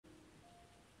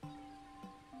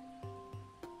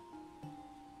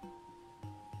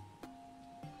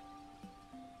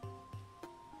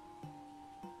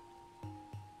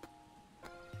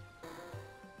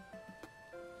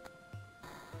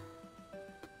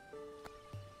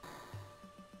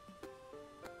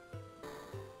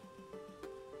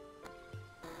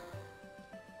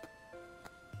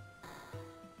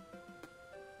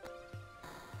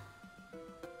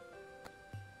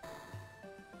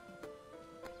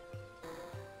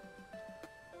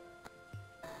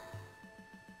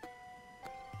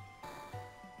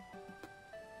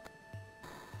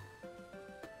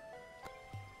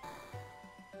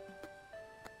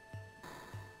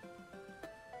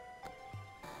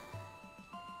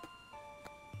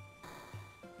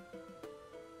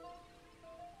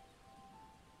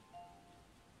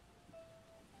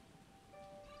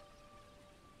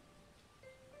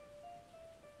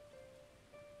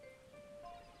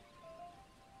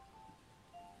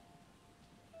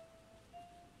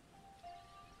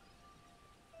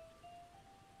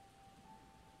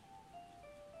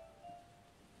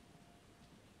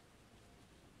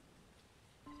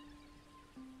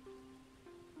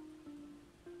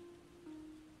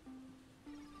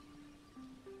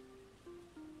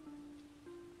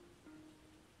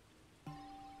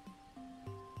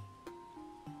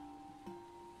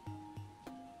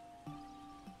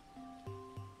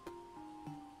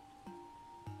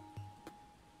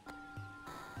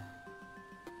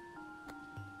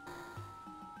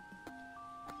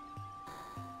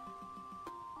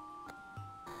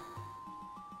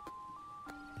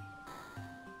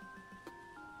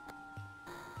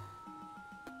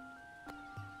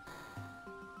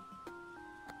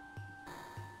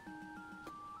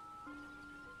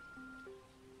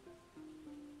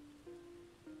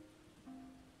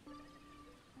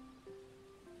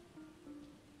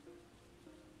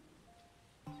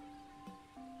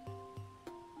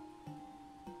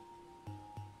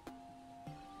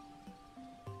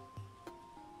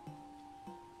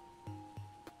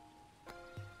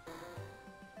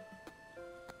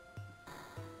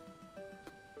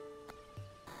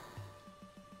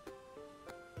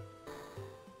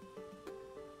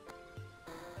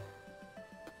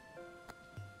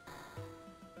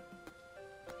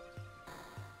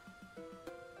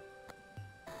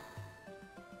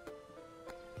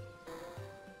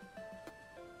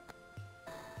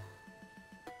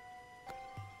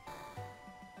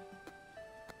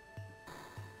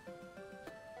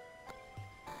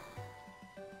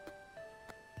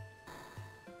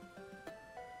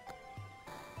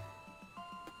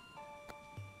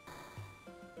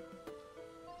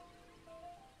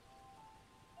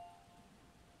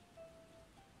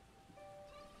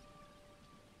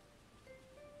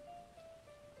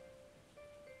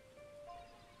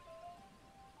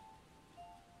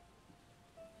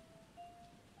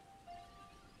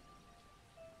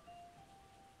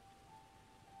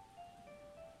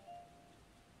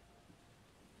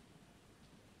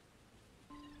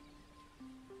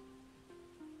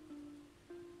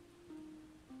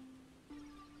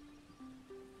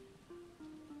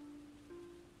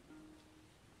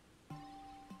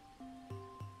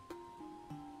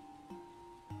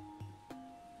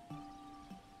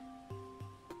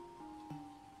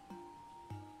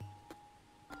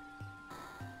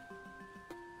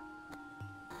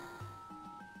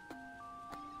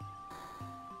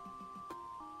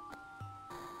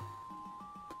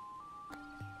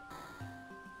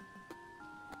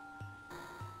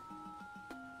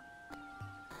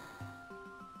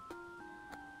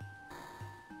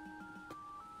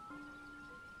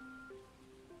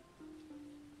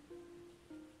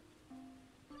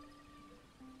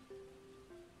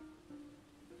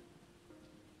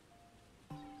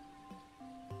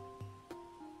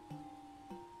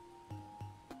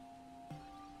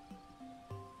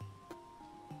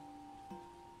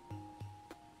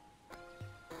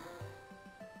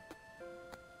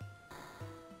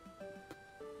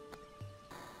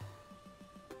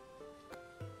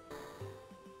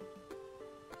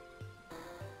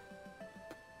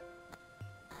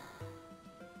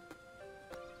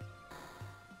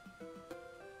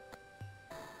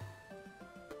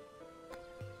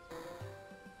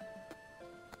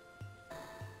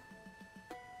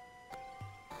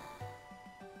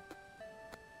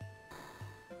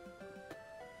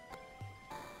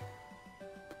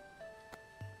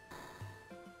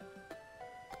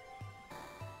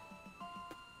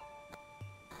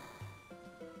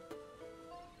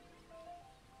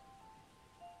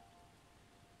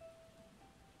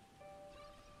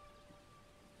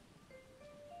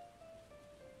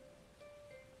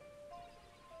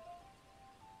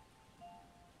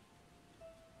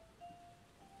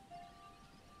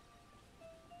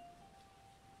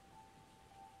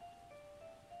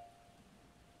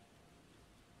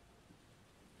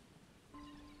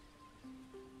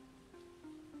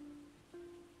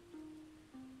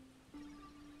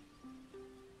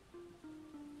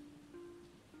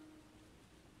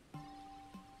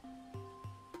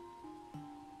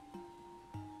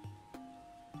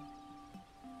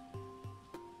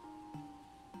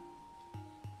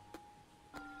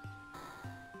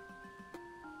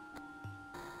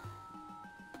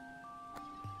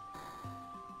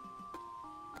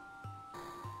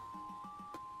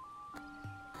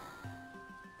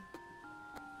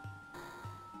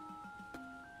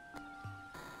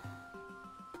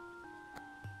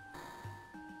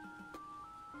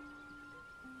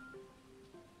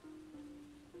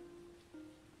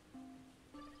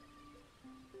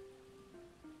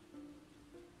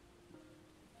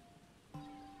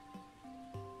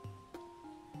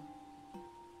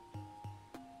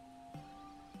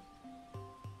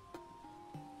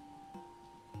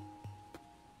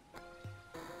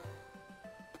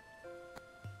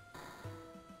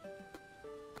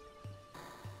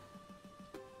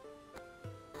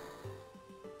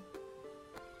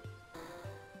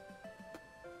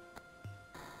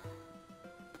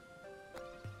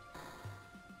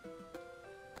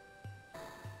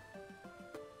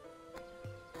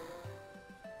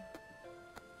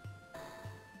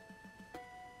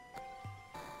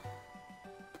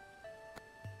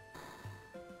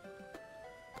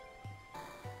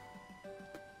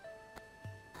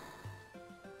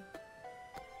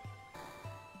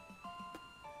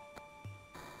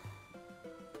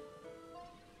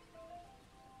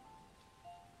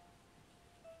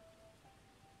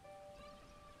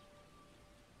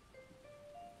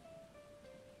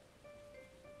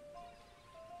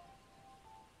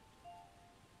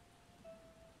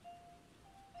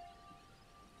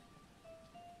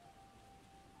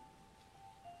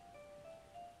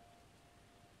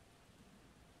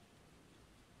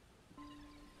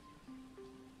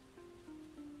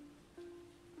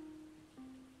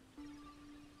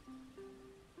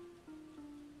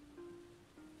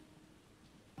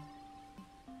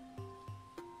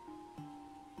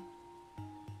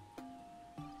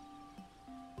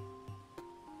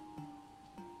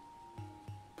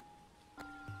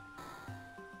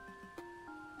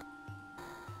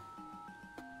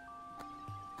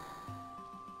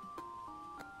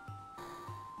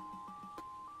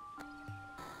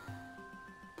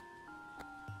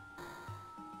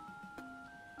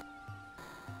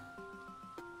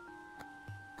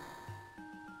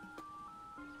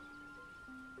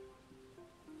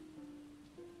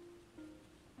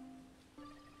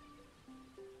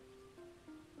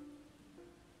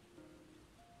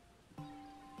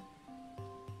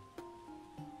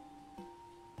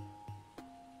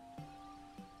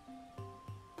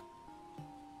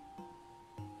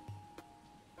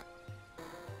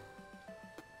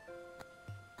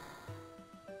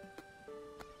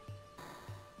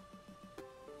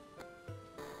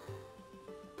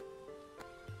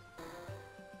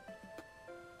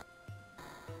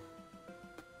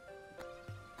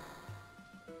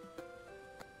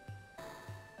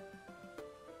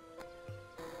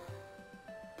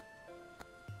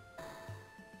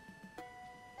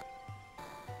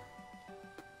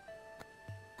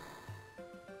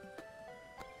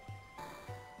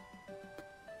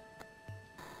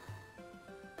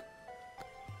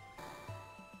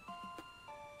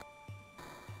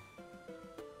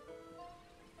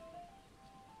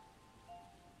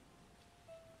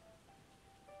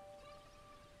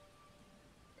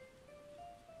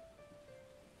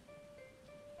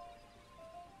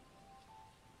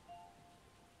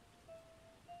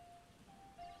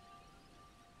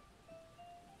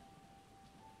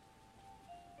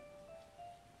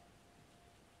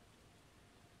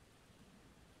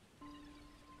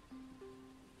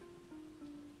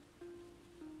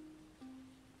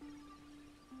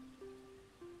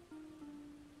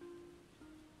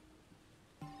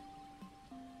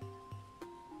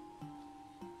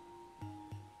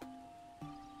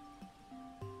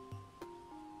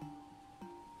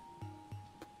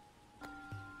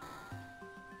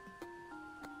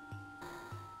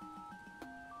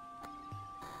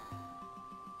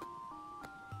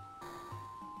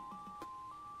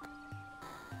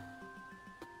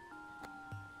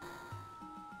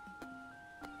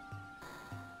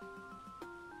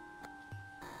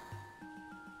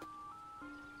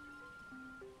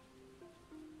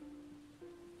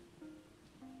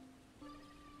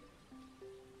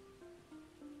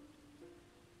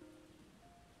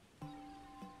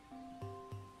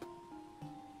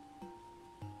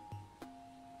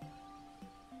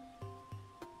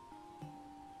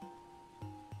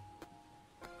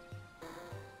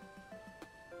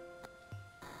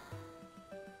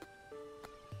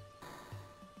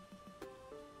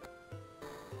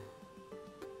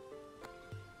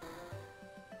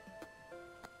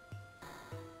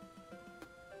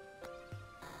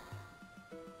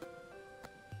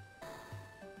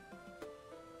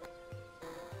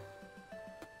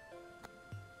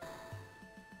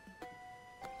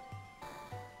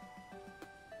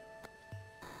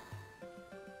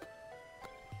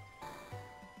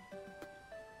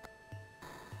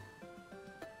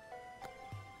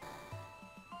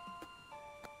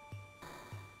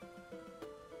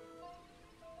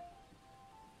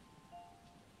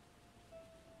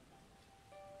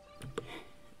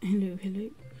Hello, hello.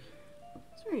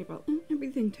 Sorry about that.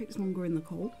 Everything takes longer in the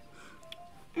cold.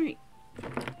 Alright.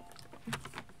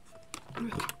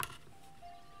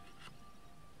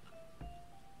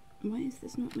 Why is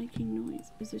this not making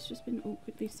noise? Has this just been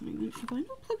awkwardly silent? Have I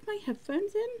not plugged my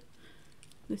headphones in?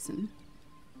 Listen.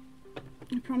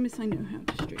 I promise I know how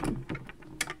to stream.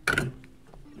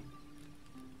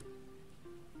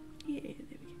 Yeah,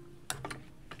 there we go.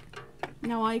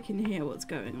 Now I can hear what's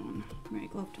going on.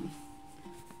 Right, glove time.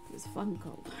 It was fun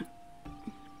cold.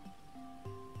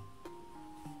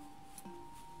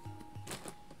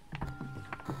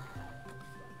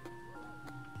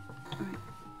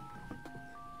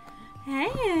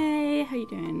 Hey, how you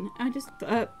doing? I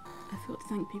thought to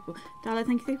thank people. Dala,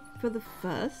 thank you for the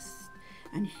first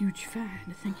and huge fan.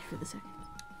 Thank you for the second.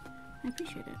 I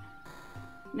appreciate it.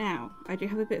 Now, I do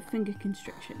have a bit of finger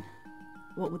constriction.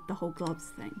 What with the whole gloves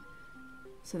thing.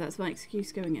 So that's my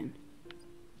excuse going in.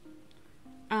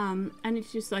 And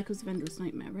it's just Cycles of Endless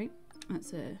Nightmare, right?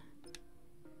 That's a...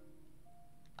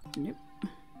 Nope.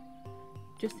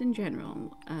 Just in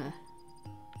general,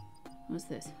 what's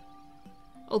this?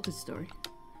 Altered Story.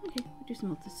 Okay, we'll do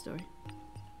some Altered Story.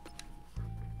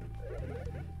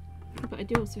 But I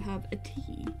do also have a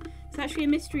tea. It's actually a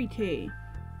mystery tea.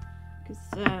 Because,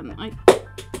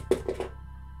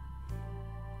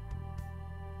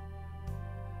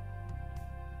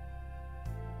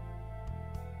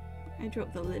 I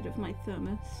dropped the lid of my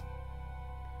thermos.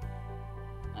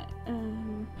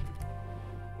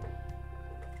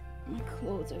 My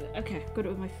claws over. Okay, got it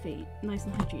with my feet. Nice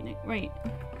and hygienic. Right.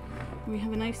 We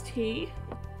have a nice tea.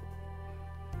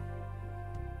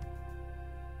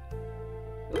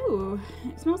 Ooh,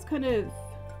 it smells kind of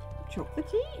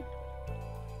chocolatey.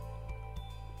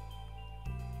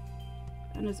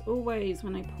 And as always,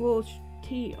 when I pour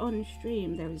tea on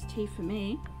stream, there is tea for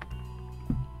me.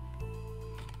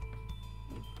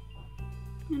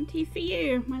 And tea for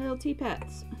you, my little tea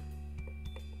pets.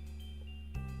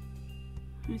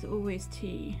 There's always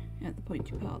tea at the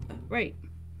pointy parlour. Right.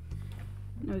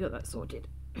 Now we got that sorted.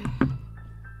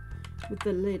 With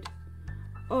the lid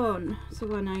on. So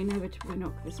when I inevitably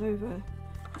knock this over,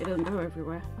 it doesn't go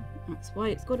everywhere. That's why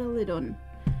it's got a lid on.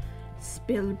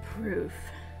 Spill proof.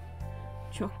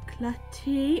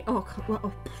 Chocolatey. Oh,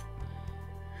 well,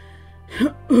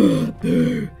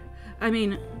 oh. I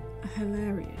mean,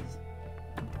 hilarious.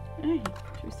 Hey,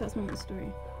 should we start some more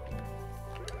story?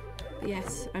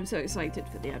 Yes, I'm so excited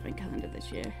for the advent calendar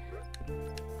this year.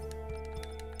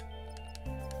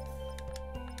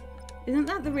 Isn't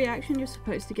that the reaction you're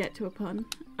supposed to get to a pun?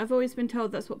 I've always been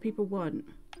told that's what people want.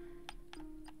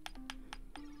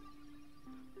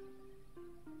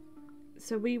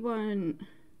 So we won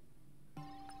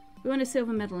a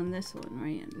silver medal in this one,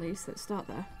 right? At least, let's start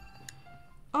there.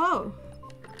 Oh!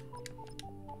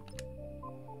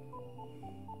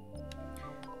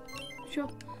 Sure.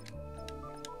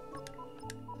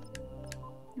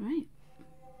 Right.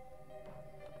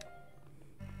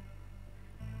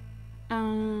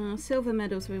 Silver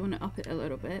medal, so we want to up it a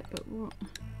little bit, but what?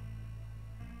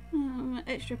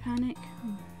 Extra panic.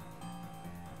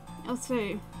 I'll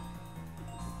say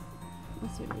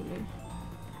Lulu.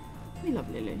 We love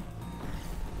Lulu.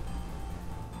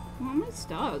 What are my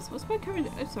stars? What's my current?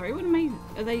 Oh, sorry, what am I?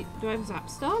 Are they? Do I have zap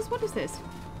stars? What is this?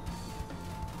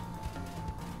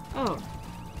 Oh.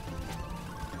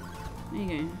 There you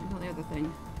go. I got the other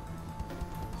thing.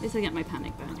 At least I get my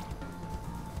panic back.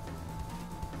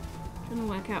 Trying to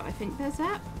work out. I think they're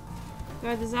zap.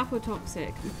 They're either zap or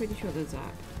toxic. I'm pretty sure they're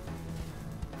zap.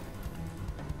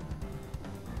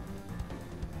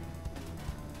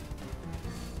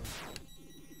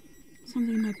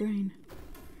 Something in my brain.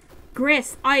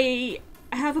 Gris! I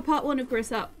have a part 1 of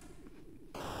Gris up.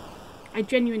 I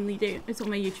genuinely do. It's on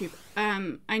my YouTube.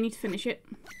 I need to finish it.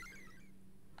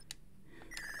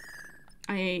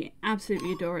 I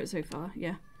absolutely adore it so far,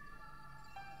 yeah.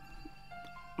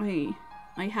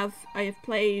 I have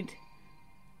played...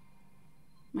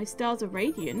 My stars are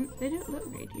radiant. They don't look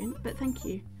radiant, but thank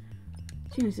you.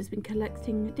 Tunus has been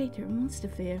collecting data on Monster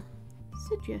Fear.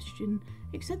 Suggestion.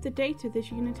 Accept the data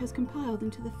this unit has compiled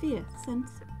into the Fear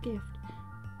Sense gift.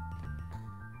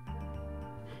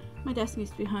 My desk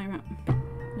needs to be higher up.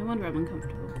 No wonder I'm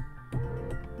uncomfortable.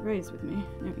 Raise with me.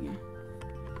 There we go.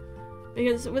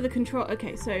 Because with a control...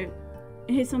 Okay, so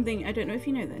here's something... I don't know if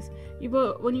you know this.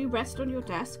 When you rest on your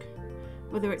desk,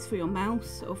 whether it's for your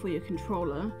mouse or for your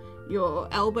controller, your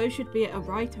elbow should be at a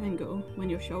right angle when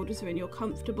your shoulders are in your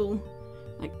comfortable,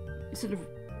 like, sort of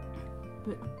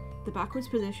the backwards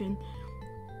position,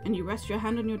 and you rest your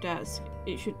hand on your desk,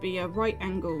 it should be a right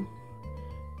angle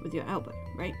with your elbow,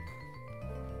 right?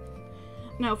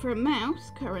 Now for a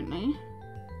mouse, currently,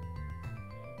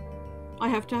 I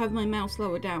have to have my mouse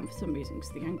lower down for some reason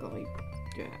because the angle I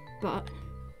do it. But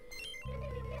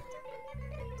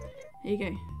there you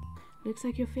go. Looks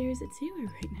like your fear is at 0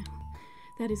 right now.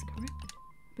 That is correct.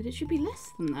 But it should be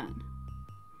less than that.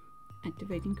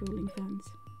 Activating cooling fans.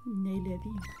 They love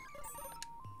you.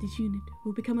 This unit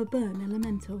will become a burn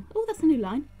elemental. Oh, that's a new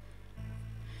line.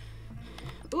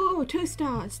 Oh, 2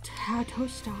 stars. 2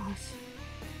 stars.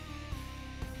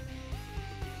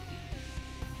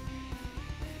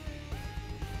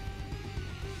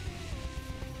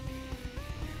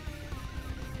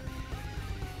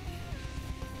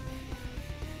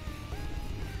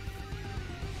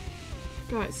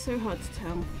 God, it's so hard to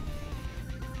tell.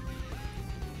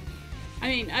 I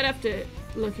mean, I'd have to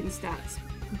look in stats,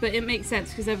 but it makes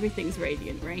sense because everything's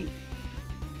radiant, right?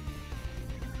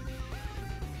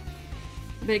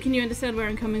 But can you understand where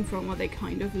I'm coming from, where they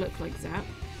kind of look like Zap?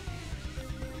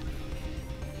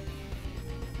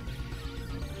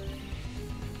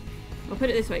 I'll put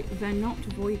it this way, they're not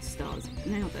void stars.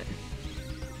 Nailed it.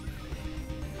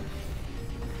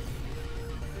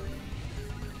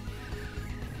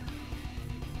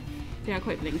 They are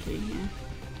quite blinky, yeah.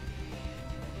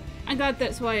 I'm glad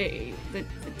that's why the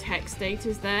text data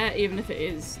is there, even if it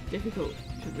is difficult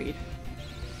to read.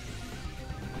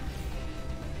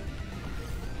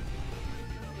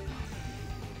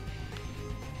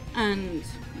 And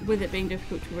with it being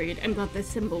difficult to read, I'm glad there's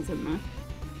symbols in there.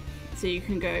 So you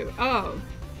can go, oh,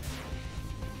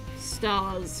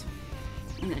 stars,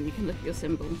 and then you can look at your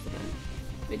symbol for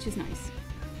that, which is nice.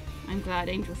 I'm glad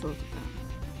Angel thought of that.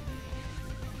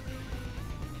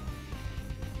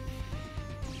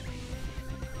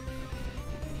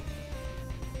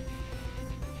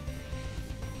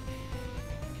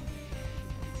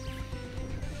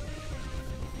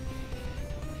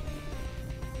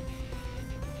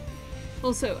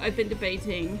 Also, I've been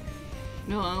debating,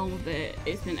 not all of it,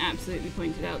 it's been absolutely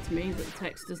pointed out to me that the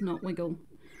text does not wiggle.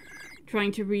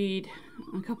 Trying to read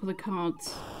a couple of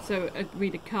cards, so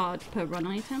read a card per run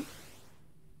item.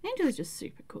 Angel is just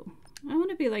super cool. I want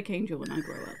to be like Angel when I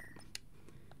grow up.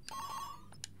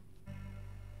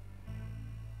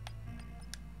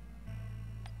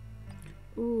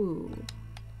 Ooh.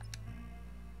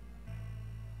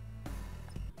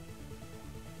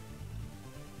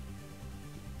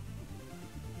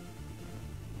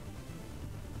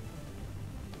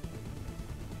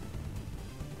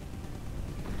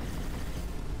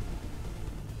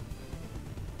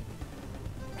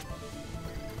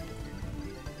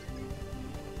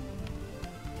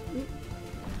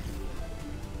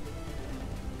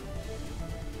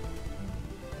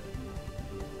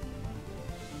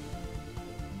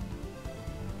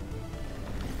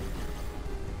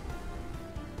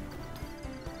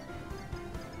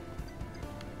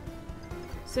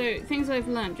 So, things I've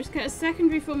learned. Just get a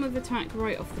secondary form of attack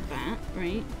right off the bat,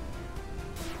 right?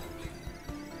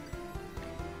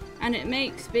 And it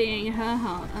makes being her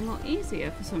heart a lot easier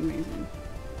for some reason.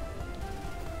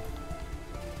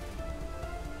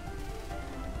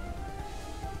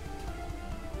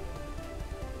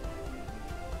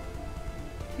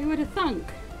 Who would have thunk?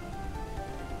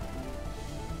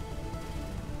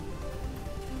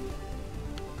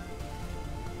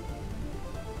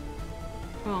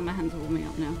 Oh, my hands are warming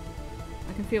up now.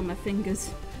 I can feel my fingers.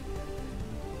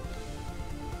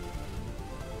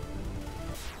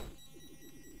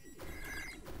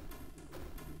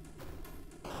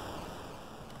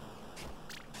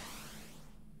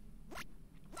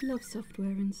 Love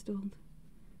software installed.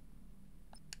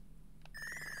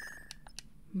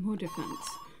 More defense.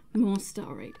 More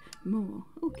star rate. More.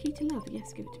 Oh, key to love.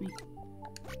 Yes, give it to me.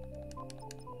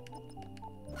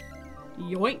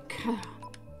 Yoink.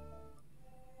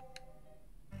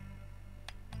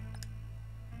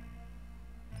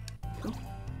 Cool.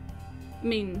 I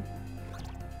mean,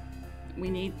 we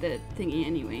need the thingy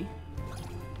anyway.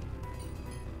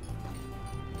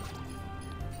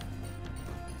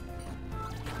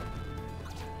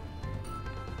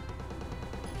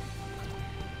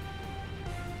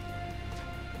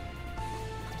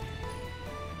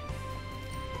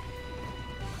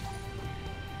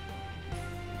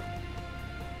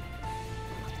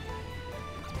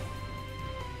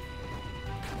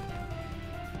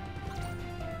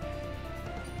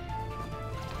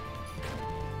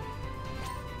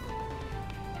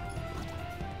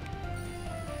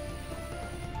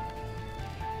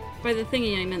 By the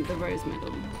thingy I meant the rose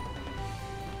medal.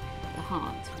 The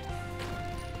heart.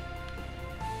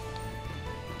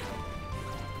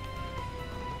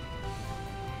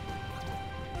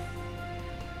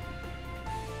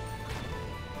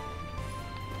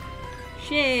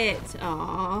 Shit!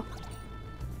 Aww.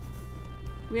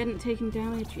 We hadn't taken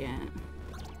damage yet.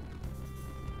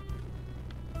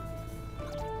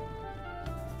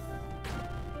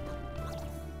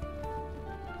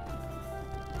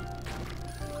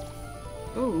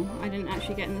 Oh, I didn't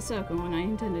actually get in the circle when I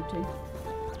intended to.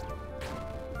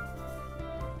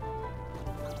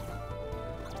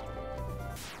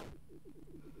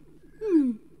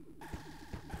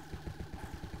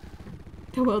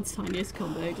 The world's tiniest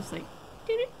combo, just like...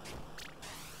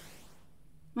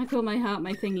 My call, my heart,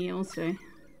 my thingy also.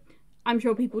 I'm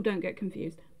sure people don't get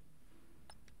confused.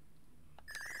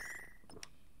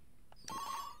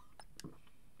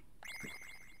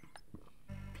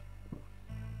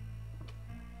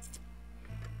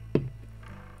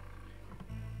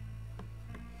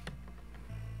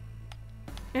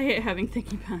 I hate having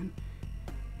thingy pan.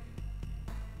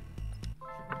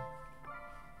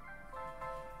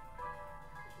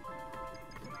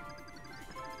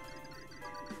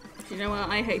 You know what?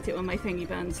 I hate it when my thingy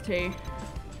bans too.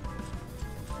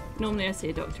 Normally I see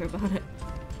a doctor about it.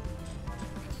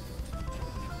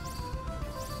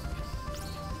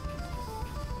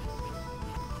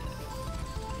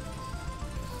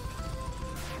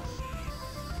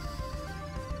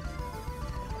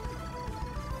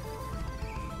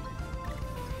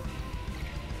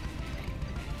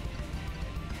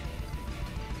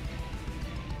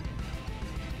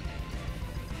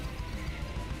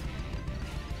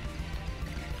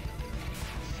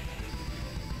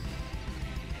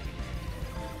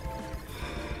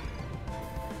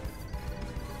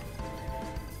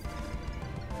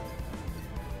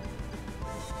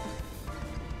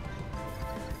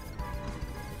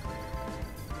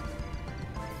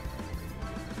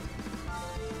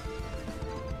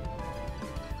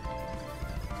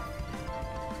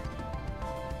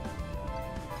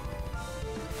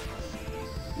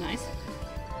 Nice.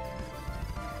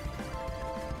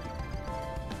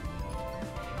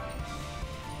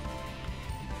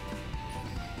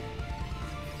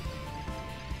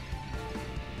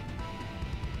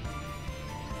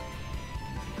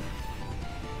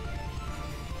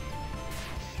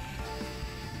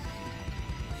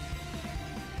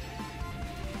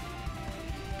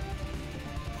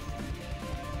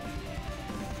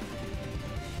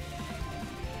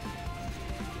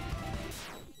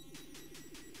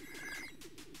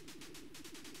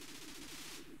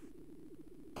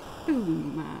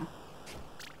 Boom.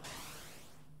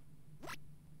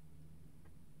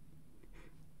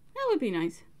 That would be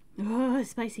nice. Oh,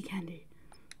 spicy candy.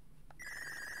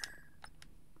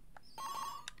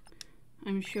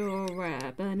 I'm sure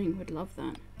Burning would love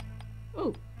that.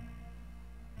 Oh.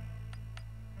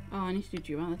 Oh, I need to do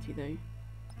duality though.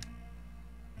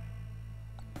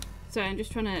 So I'm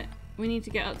just trying to... We need to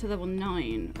get up to level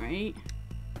 9, right?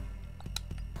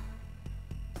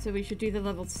 So we should do the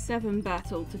level 7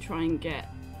 battle to try and get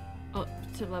up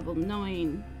to level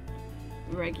 9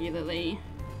 regularly.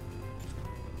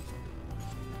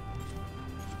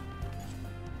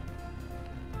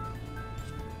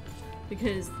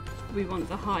 Because we want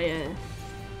the higher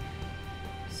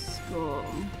score.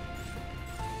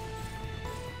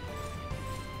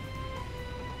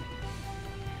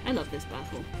 I love this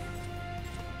battle.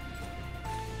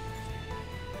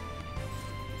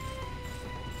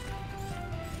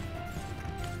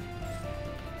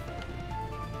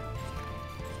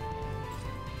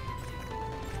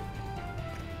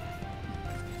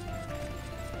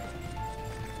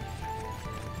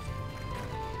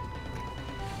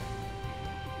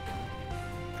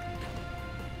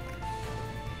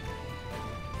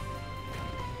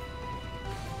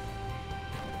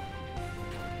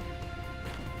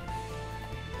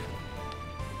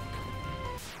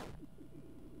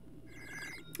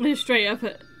 Straight up,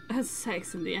 it has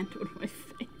sex in the end on my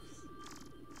face.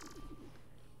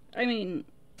 I mean,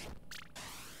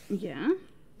 yeah.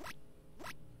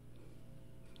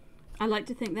 I like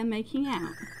to think they're making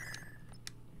out.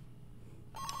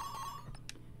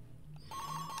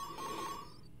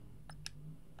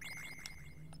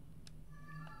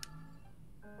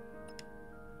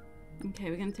 Okay,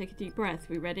 we're gonna take a deep breath.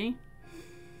 We ready?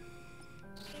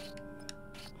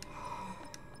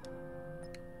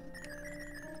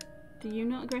 Do you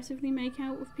not aggressively make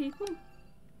out with people?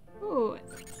 Oh,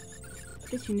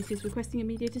 this unit is requesting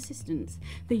immediate assistance.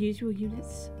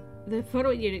 The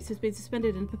following units has been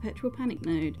suspended in perpetual panic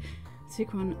mode.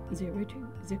 Sequon 02,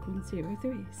 Sequon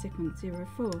 03, Sequon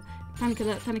 04. Panic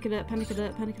alert, panic alert, panic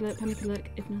alert, panic alert, panic alert.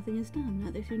 If nothing is done,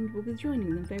 this unit will be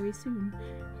joining them very soon.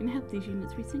 You can help these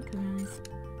units resynchronize.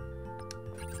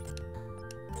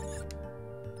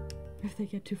 If they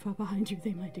get too far behind you,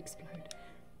 they might explode.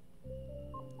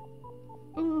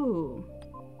 Ooh.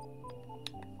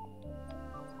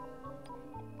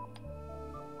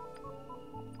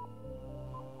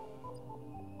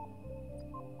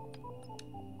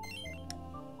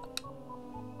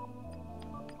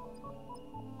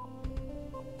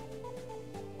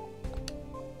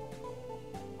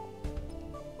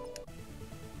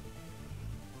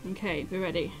 Okay, we're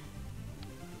ready.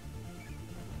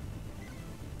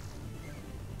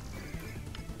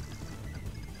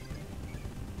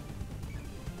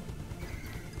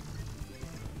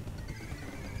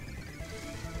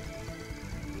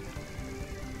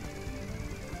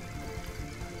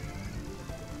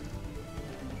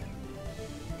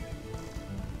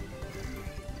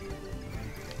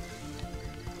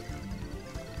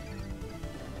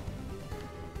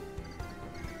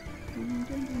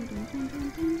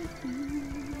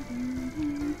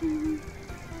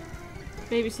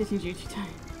 Babysitting duty time.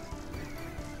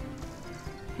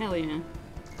 Hell yeah.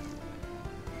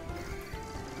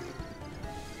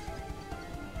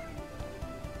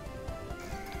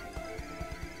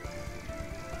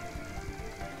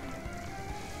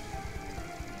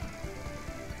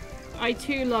 I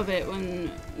too love it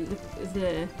when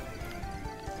the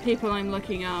people I'm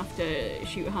looking after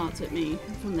shoot hearts at me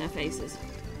from their faces.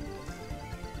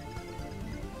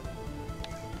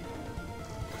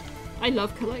 I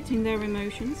love collecting their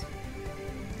emotions.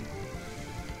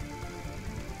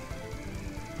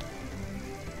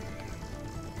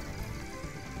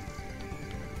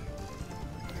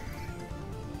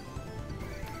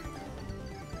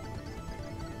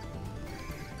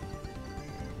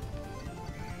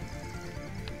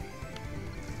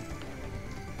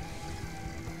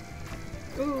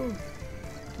 Ooh.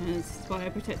 That's why I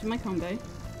protected my combo.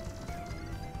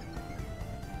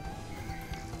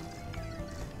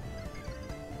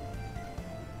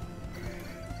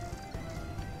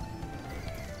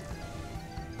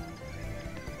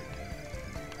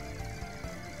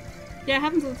 Yeah, it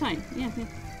happens all the time. Yeah.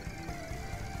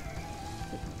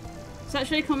 It's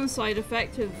actually a common side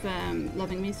effect of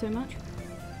loving me so much.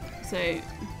 So...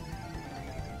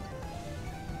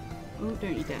 Oh,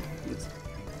 don't you dare. Thanks.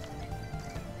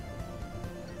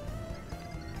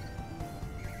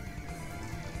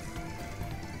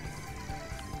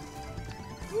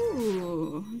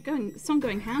 Ooh, song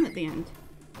going ham at the end.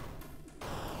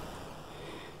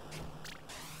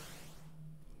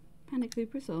 Panic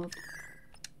loop resolved.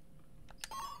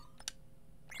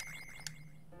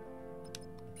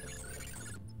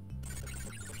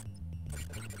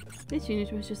 This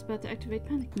unit was just about to activate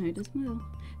panic mode as well.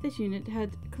 This unit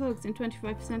had clogs in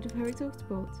 25% of her exhaust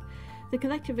ports. The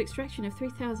collective extraction of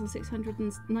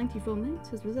 3,694 motes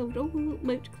has resolved all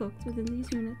mote clogs within these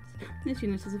units. This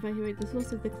unit has evaluated the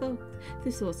source of the clogs.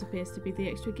 This source appears to be the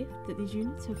extra gift that these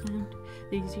units have found.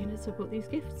 These units have brought these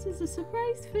gifts as a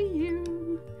surprise for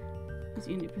you. This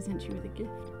unit presents you with a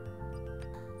gift.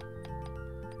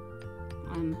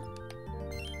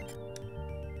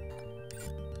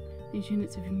 These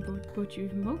units have even brought you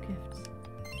even more gifts.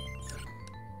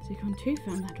 Zircon 2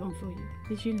 found that one for you.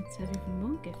 These units have even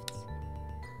more gifts.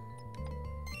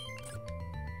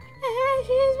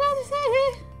 She was about to say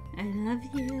it. I love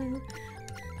you.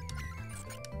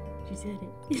 She said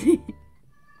it.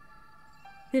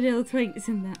 The little twinks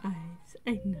in their eyes.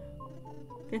 I know.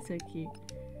 They're so cute.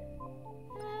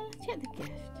 Check the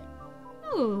gift.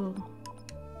 Oh.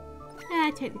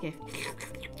 Take the gift.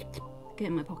 Get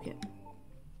in my pocket.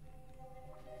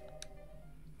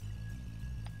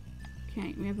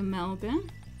 Okay, we have a Melba.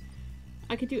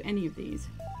 I could do any of these.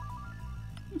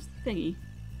 What's the thingy?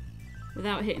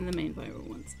 Without hitting the main viral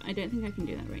ones. I don't think I can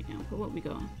do that right now, but what we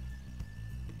got?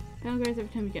 Power grows every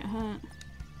time you get hurt.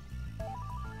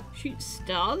 Shoot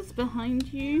stars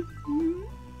behind you.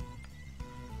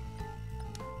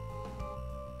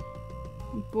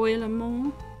 Boiler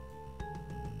more.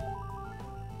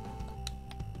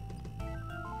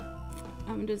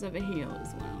 Does have a heal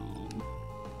as well.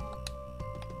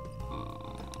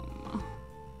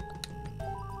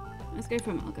 Let's go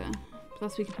for Amalga.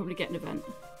 Plus we could probably get an event.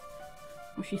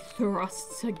 Or she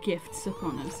thrusts her gifts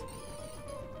upon us.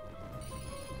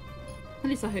 At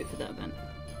least I hope for that event.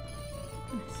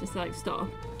 It's just like, stop.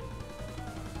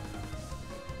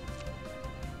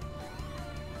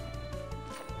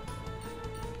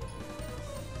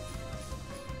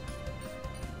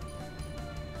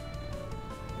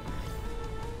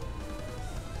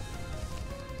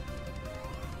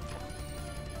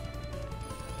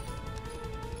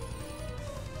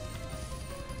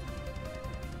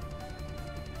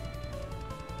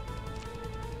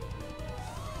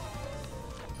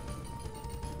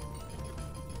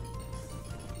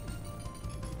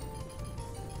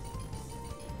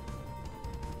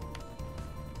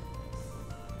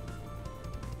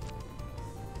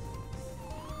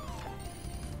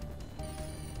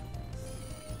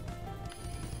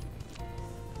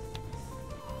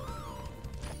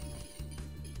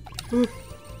 Ooh.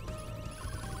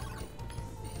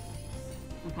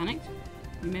 I panicked.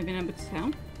 You may have been able to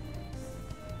tell.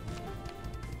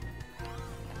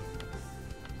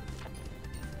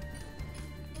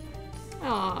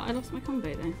 Oh, I lost my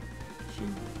combo though.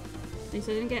 Shame. At least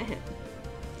I didn't get hit.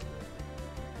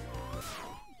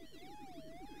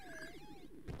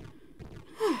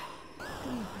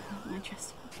 My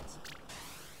chest.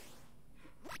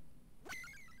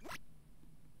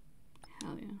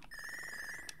 Hell yeah.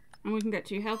 And we can get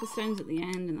 2 helper stones at the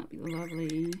end, and that'd be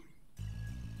lovely.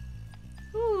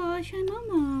 Oh, a shiny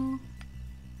Momo.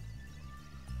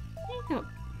 There you go.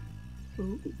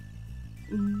 Ooh.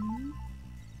 Mm.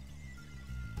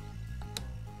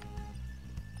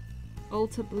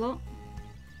 Alter block.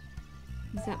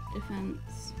 Zap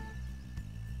defense.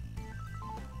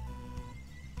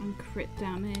 And crit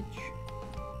damage.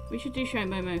 We should do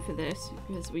Shiny Momo for this,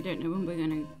 because we don't know when we're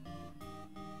gonna...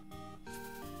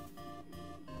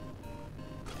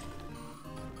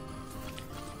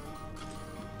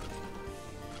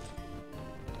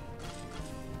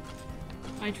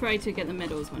 I try to get the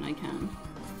medals when I can.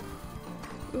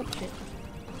 Oh shit.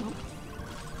 Oh.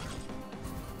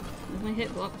 There's my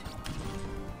hit blocked.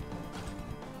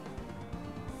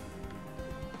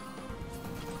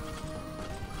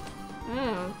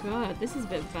 Oh god, this is a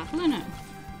bit of a battle, isn't it?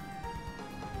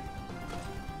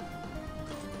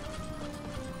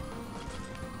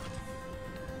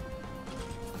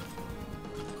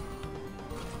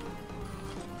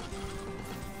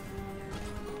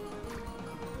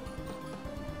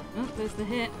 Oh, there's the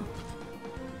hit.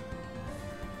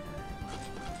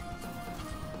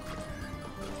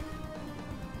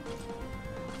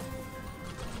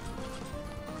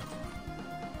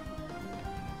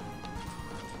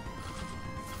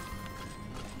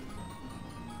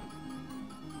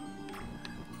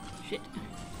 Shit.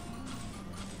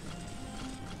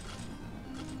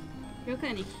 You got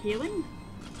any healing?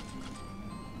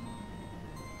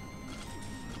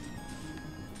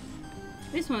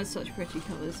 This one has such pretty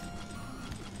colours.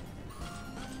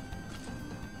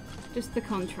 Just the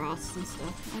contrasts and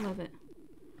stuff. I love it.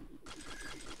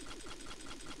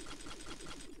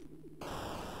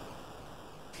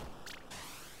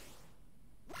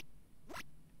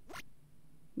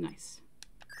 Nice.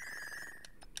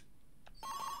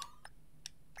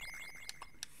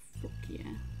 Fuck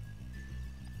yeah.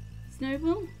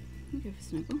 Snowball? I'll go for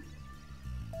Snowball.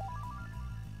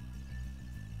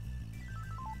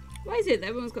 Why is it that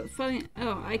everyone's got fun?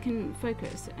 Oh, I can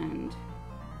focus and...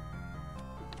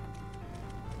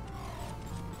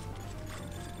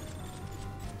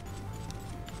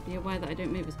 be aware that I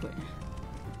don't move as quick.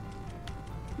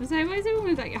 I was like, why is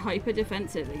everyone like hyper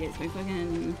defensive against my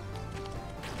fucking...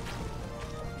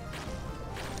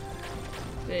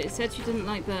 But it said she didn't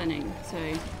like burning,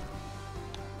 so...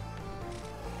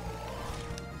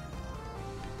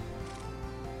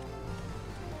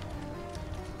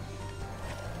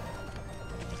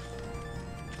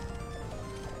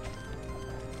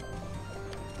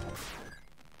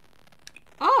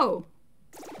 Oh!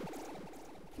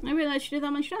 I realised she did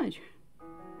that much damage.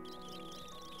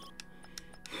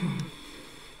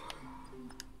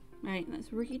 Right,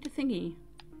 let's read the thingy.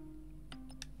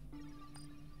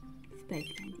 Space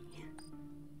thingy.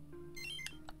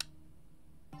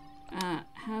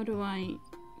 How do I...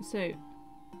 So...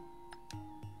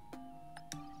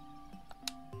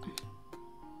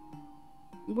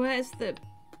 Where's the...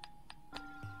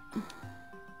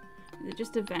 Is it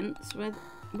just events?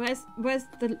 Where's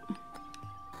the...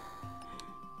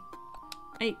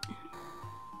 I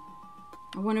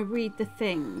want to read the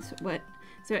things.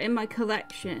 So in my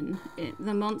collection,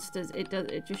 the monsters, it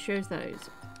just shows those.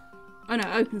 Oh no,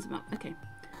 it opens them up. Okay.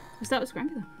 We'll start with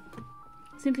Scrambler.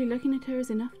 Simply looking at her is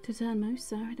enough to turn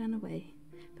most Zaradan away.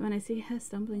 But when I see her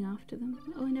stumbling after them,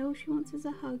 all I know all she wants is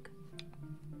a hug.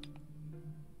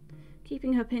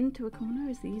 Keeping her pinned to a corner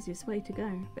is the easiest way to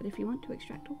go, but if you want to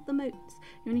extract all the motes,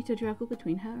 you'll need to juggle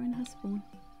between her and her spawn.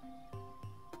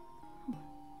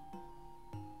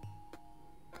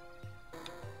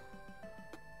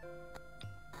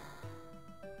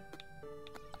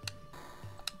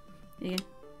 There you go.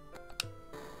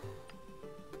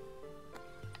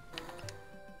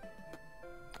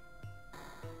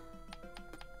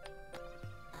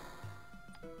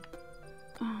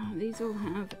 Oh, these all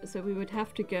have, so we would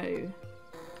have to go,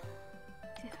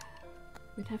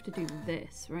 we'd have to do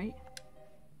this, right?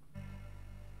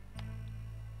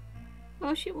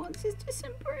 All she wants is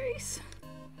disembrace.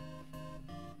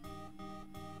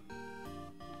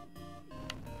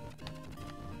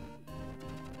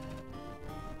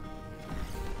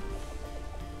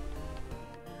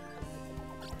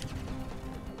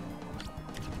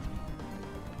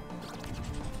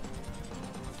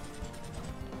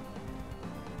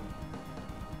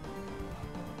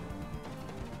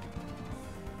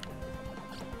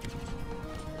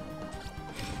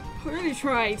 really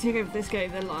try to give this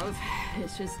game the love.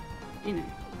 It's just, you know.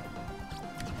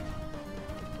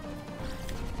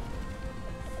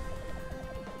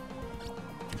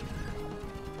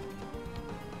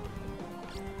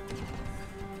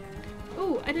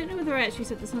 Oh, I don't know whether I actually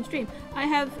said this on stream. I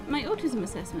have my autism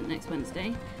assessment next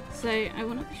Wednesday, so I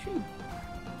will not be streaming.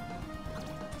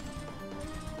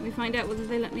 We find out whether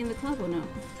they let me in the club or not.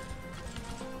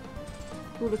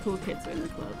 All the cool kids are in the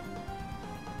club.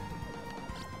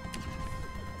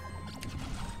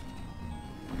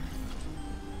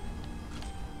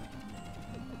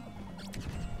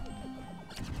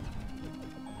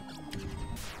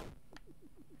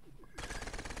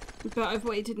 But I've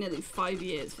waited nearly 5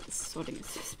 years for this sodding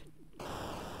assessment.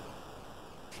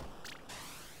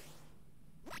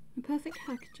 A perfect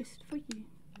hug just for you.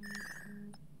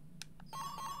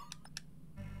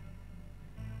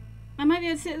 I might be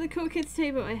able to sit at the cool kids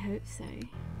table, I hope so.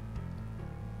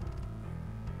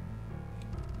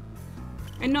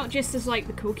 And not just as like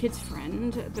the cool kid's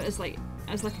friend, but as like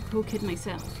a cool kid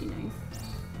myself, you know.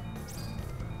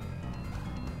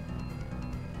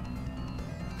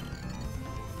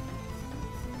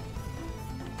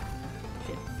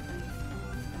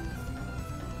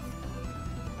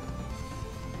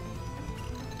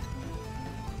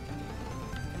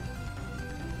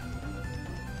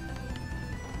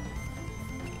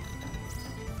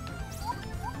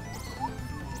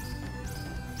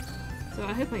 So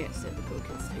I hope I get to sit at the cool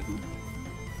kids table.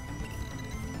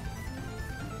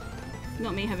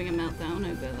 Not me having a meltdown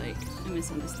over like a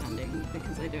misunderstanding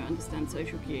because I don't understand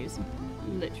social cues.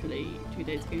 Literally 2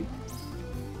 days ago.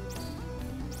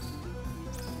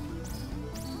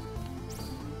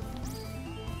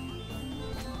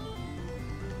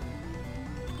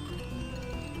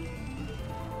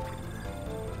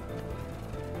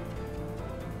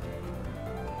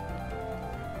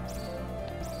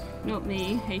 Not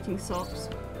me hating socks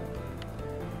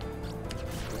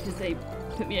because they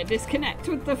put me at disconnect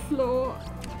with the floor.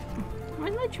 Why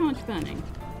is my charge burning?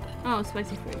 Oh,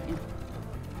 spicy fruit, yeah.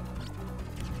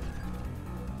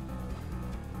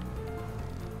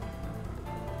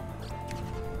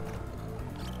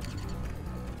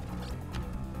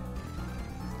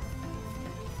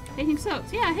 Hating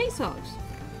socks? Yeah, I hate socks.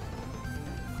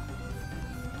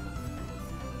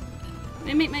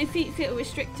 They make my feet feel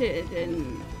restricted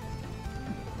and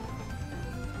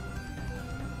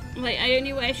like, I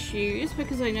only wear shoes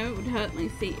because I know it would hurt my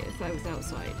feet if I was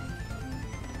outside.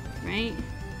 Right?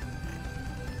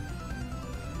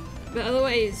 But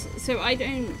otherwise, so I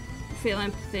don't feel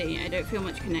empathy, I don't feel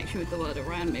much connection with the world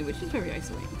around me, which is very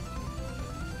isolating.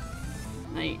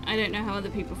 Like, I don't know how other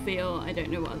people feel, I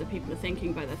don't know what other people are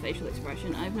thinking by their facial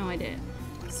expression, I have no idea.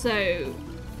 So,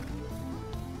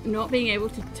 not being able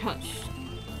to touch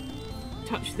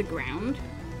the ground,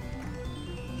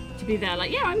 to be there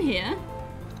like, yeah, I'm here.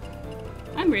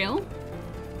 I'm real.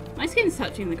 My skin's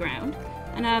touching the ground,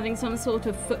 and having some sort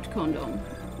of foot condom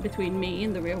between me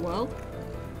and the real world.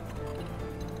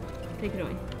 Take it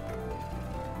away.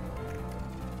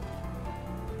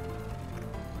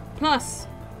 Plus,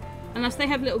 unless they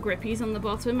have little grippies on the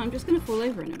bottom, I'm just gonna fall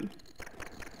over in them.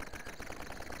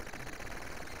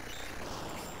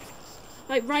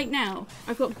 Like right now,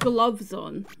 I've got gloves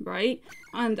on, right?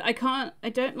 And I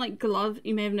don't like gloves,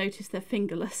 you may have noticed they're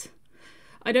fingerless.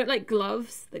 I don't like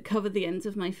gloves that cover the ends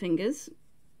of my fingers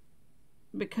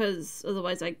because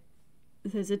otherwise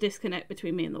there's a disconnect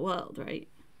between me and the world, right?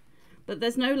 But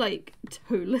there's no like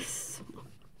toeless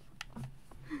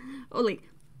or like,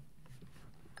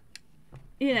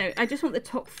 you know, I just want the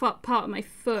top part of my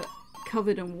foot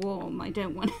covered and warm. I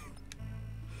don't want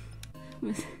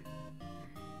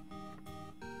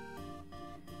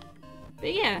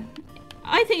But yeah,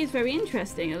 I think it's very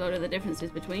interesting, a lot of the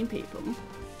differences between people.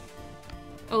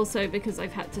 Also because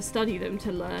I've had to study them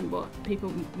to learn what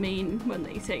people mean when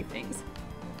they say things.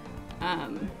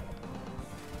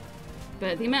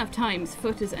 But the amount of times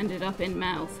foot has ended up in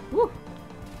mouth, woo!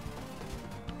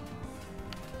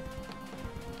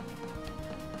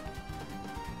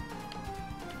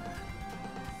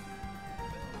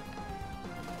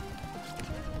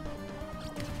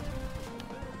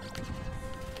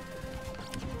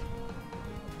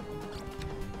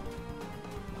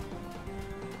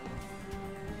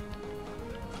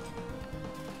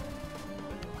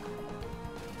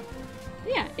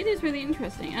 Yeah, it is really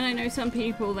interesting. And I know some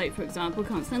people, like for example,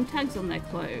 can't send tags on their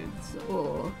clothes,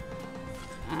 or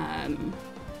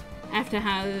have to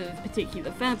have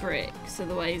particular fabrics,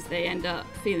 otherwise they end up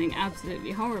feeling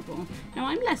absolutely horrible. Now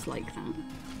I'm less like that.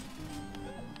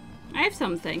 I have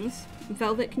some things.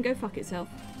 Velvet can go fuck itself.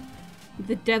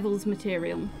 The devil's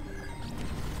material.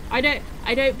 I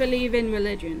don't believe in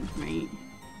religion, right?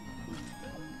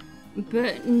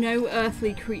 But no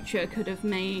earthly creature could have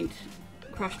made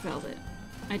crushed velvet.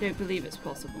 I don't believe it's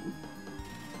possible.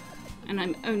 And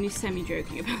I'm only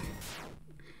semi-joking about it.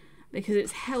 Because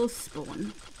it's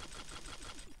hellspawn.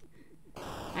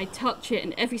 I touch it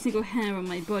and every single hair on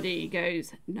my body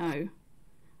goes, no.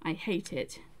 I hate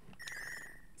it.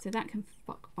 So that can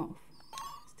fuck off.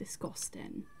 It's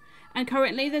disgusting. And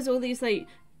currently there's all these like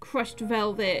crushed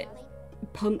velvet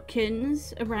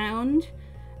pumpkins around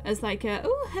as like a,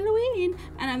 oh, Halloween.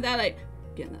 And I'm there like,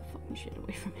 get that fucking shit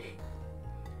away from me.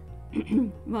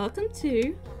 Welcome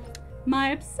to my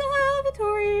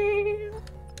observatory.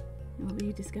 What will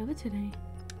you discover today?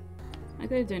 I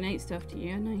gotta donate stuff to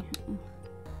you, and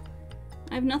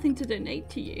I have nothing to donate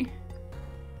to you.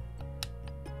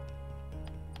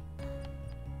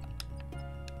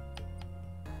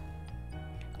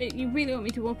 You really want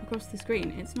me to walk across the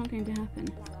screen? It's not going to happen.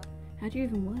 How do you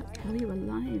even work? How are you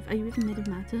alive? Are you even made of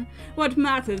matter? What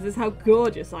matters is how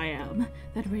gorgeous I am.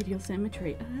 That radial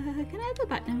symmetry. Can I go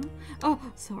back now? Oh,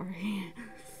 sorry.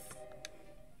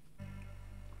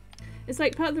 It's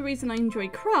like part of the reason I enjoy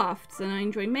crafts and I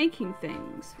enjoy making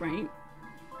things, right?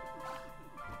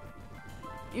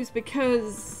 Is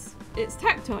because it's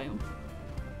tactile.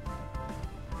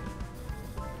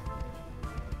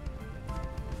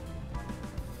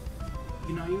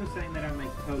 You know, you were saying they don't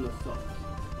make toeless socks.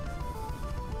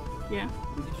 Yeah.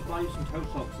 We could just buy you some toe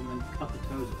socks and then cut the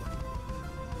toes off.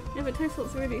 Yeah, but toe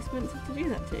socks are really expensive to do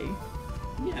that too.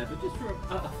 Yeah, but just for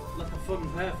like a fun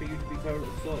pair for you to be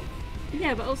toeless socks.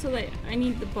 Yeah, but also like I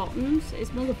need the bottoms.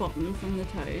 It's more the bottoms than the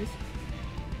toes.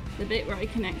 The bit where I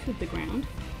connect with the ground.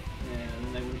 Yeah,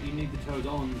 and then you need the toes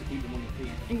on to keep them on your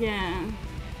feet. Yeah.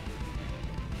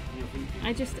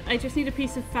 I just need a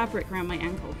piece of fabric around my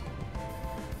ankle.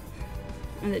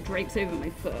 And it drapes over my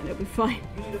foot and it'll be fine.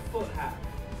 You need a foot hat.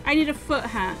 I need a foot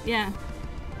hat, yeah.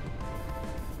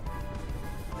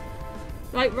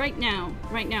 Like right now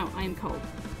I am cold.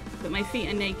 But my feet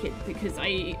are naked because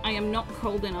I am not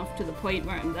cold enough to the point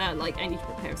where I'm there, like I need to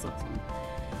put a pair of socks on.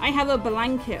 I have a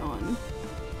blanket on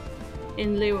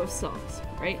in lieu of socks,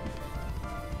 right?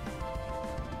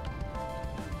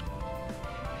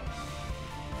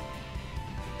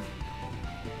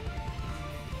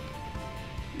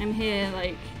 I'm here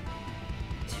like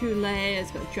 2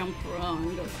 layers, got a jumper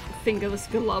on, got fingerless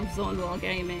gloves on while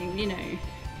gaming, you know.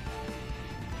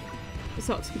 The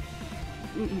socks.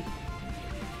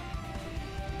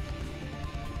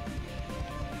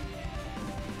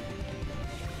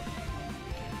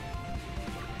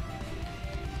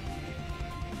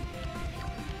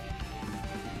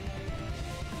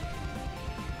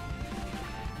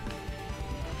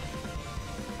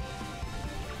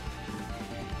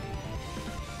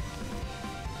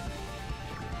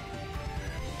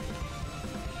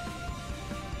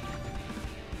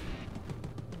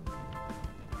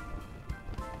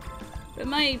 But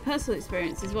my personal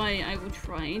experience is why I will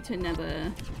try to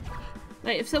never,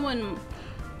 like, if someone's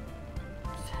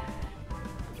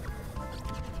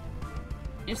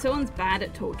bad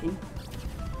at talking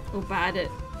or bad at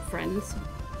friends,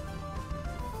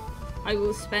 I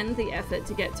will spend the effort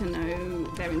to get to know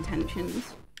their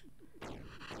intentions.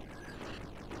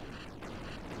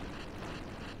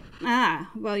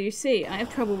 Ah, well, you see, I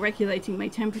have trouble regulating my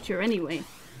temperature anyway,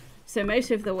 so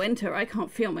most of the winter I can't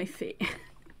feel my feet.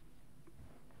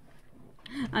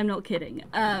 I'm not kidding.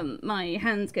 My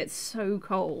hands get so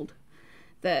cold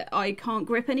that I can't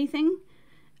grip anything.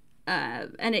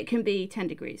 And it can be 10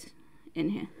 degrees in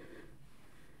here.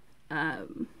 But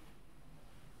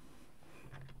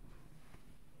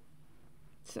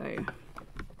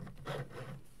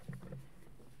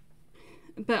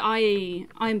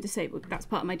I'm disabled. That's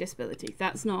part of my disability.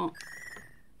 That's not...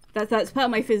 That's part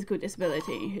of my physical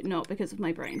disability, not because of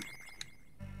my brain.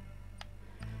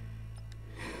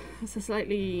 It's a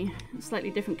slightly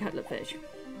different kettle of fish.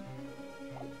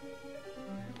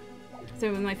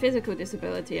 So with my physical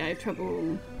disability, I have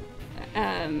trouble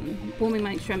warming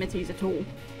my extremities at all.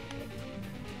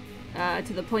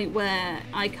 To the point where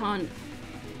I can't...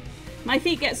 My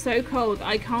feet get so cold,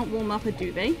 I can't warm up a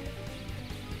duvet.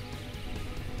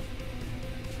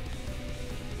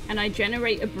 And I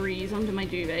generate a breeze under my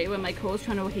duvet when my core's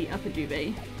trying to heat up a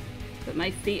duvet. But my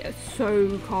feet are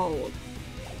so cold.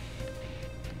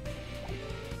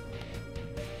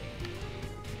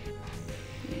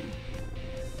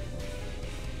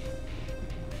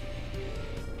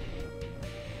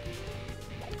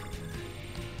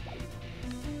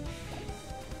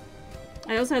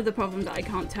 I also have the problem that I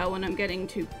can't tell when I'm getting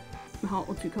too hot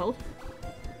or too cold.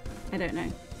 I don't know.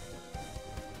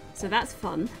 So that's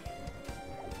fun.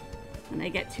 When they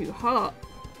get too hot,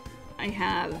 I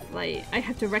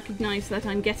have to recognize that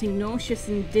I'm getting nauseous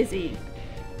and dizzy.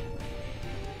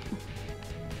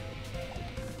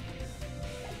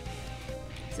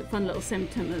 It's a fun little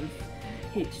symptom of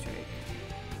heat stroke.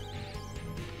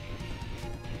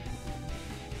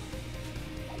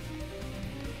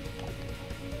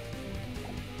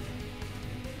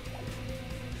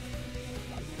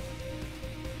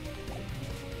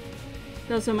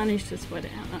 I also managed to sweat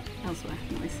it out elsewhere.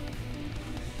 Nice.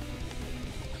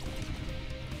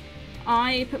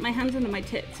 I put my hands under my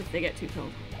tits if they get too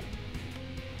cold.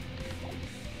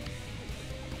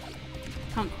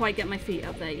 Can't quite get my feet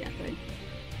up there yet though.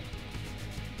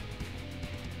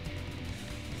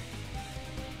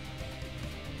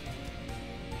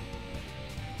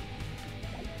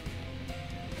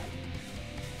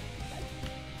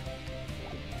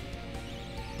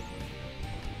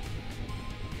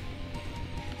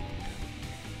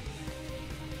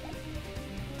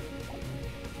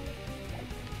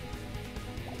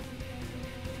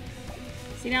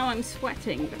 See, now I'm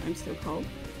sweating, but I'm still cold.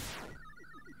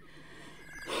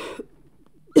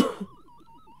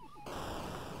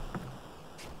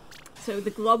 So the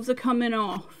gloves are coming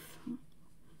off.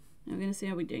 Now we're going to see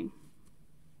how we do.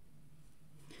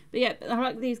 But yeah, I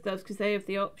like these gloves because they have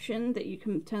the option that you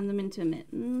can turn them into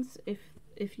mittens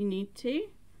if you need to.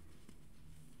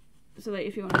 So that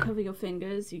if you want to cover your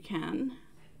fingers, you can.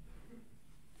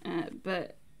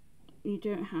 But you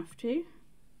don't have to.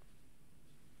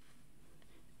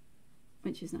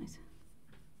 Which is nice.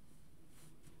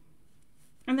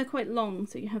 And they're quite long,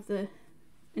 so you have the...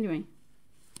 Anyway.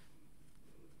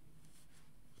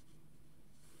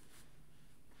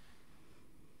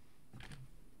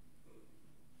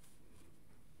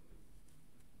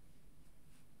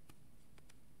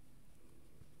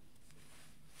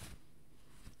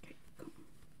 Okay, cool.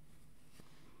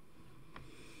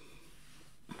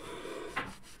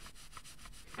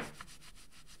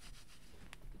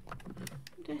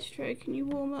 Destro, can you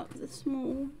warm up the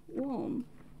small warm?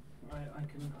 I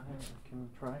can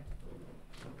try.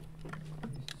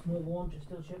 Is the small warm just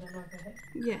still shivering like a heck?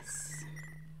 Yes.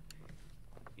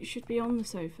 You should be on the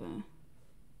sofa.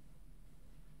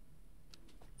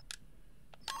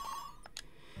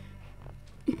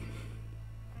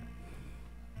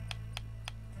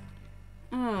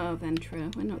 Oh, Ventura,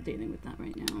 we're not dealing with that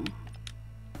right now.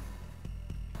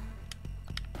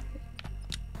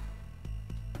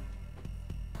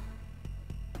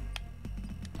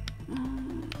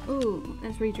 Oh,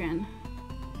 there's regen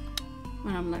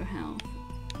when I'm low health.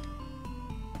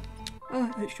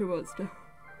 Oh, extra monster.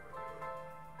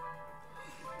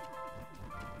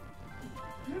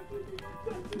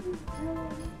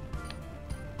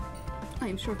 I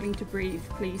am struggling to breathe.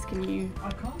 Please, can you?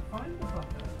 I can't find the button.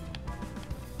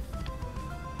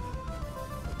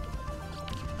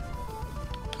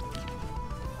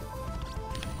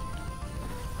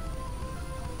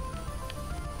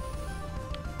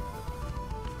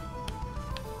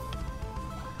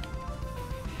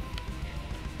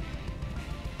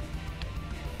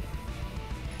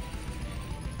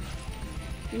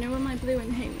 You know where my blue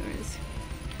inhaler is?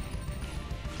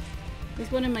 There's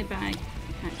one in my bag,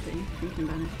 actually, thinking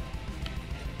about it.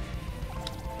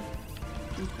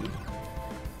 Thank you.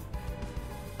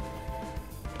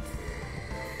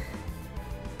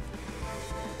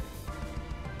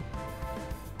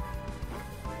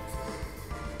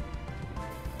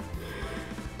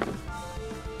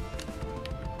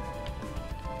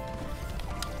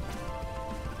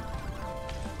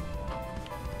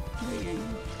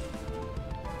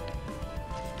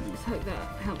 Let's hope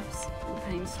that helps the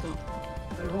pain stop.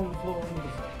 They're on the floor under the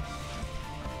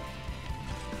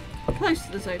sofa. Close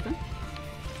to the sofa.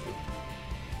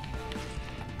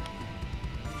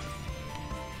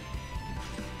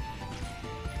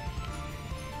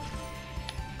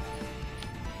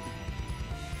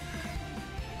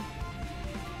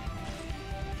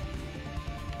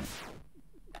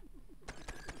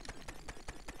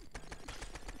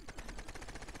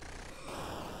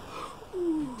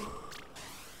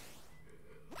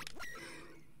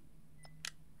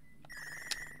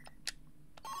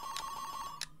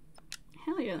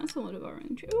 Hell yeah, that's a lot of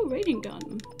orange. Oh, raiding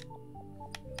gun.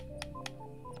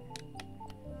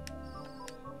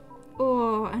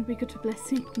 Oh, and we got a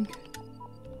blessing. Do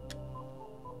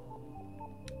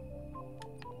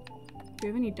you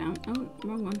have any damage? Oh,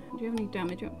 wrong one. Do you have any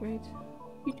damage upgrades?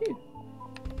 You do.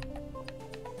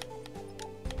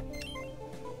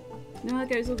 Now there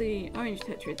goes all the orange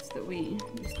tetrads that we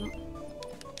just got.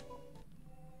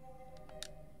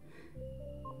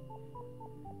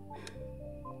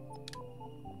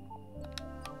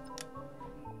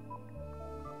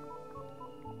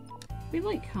 We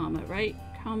like karma, right?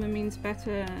 Karma means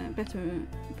better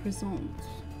present.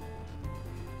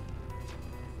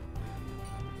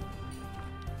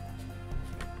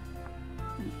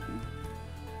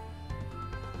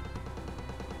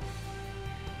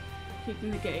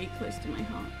 Keeping the gay close to my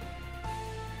heart.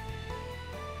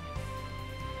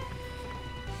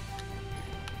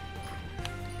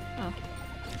 Oh.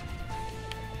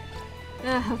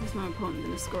 Health is more important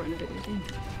than a score in a video game.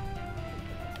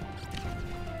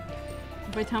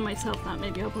 If I tell myself that,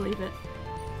 maybe I'll believe it.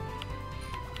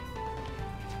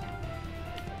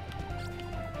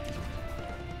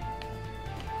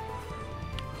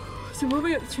 So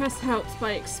warming up the chest helps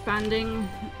by expanding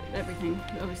everything.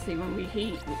 Obviously, when we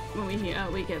heat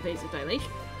up, we get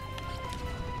vasodilation.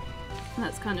 And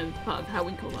that's kind of part of how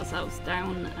we cool ourselves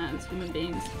down as human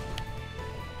beings.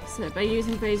 So by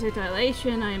using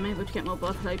vasodilation, I am able to get more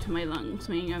blood flow to my lungs,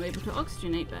 meaning I'm able to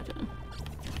oxygenate better.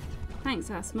 Thanks,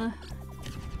 asthma.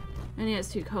 Only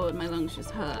it's too cold, my lungs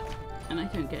just hurt, and I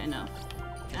don't get enough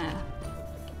air.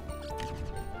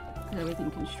 Everything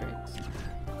constricts.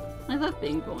 I love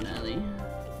being born early.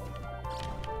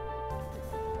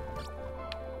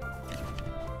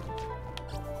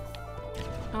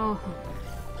 Oh.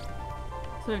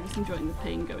 So I'm just enjoying the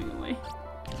pain going away.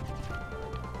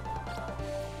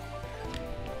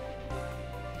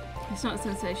 It's not a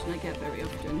sensation I get very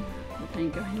often, the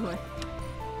pain going away.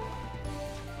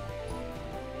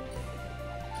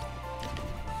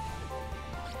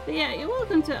 But yeah, you're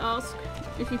welcome to ask,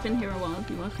 if you've been here a while,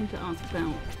 you're welcome to ask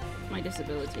about my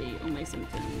disability or my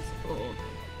symptoms or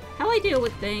how I deal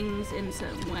with things in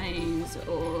certain ways,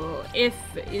 or if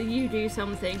you do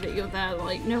something that you're there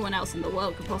like no one else in the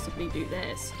world could possibly do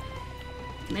this.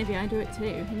 Maybe I do it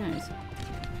too, who knows.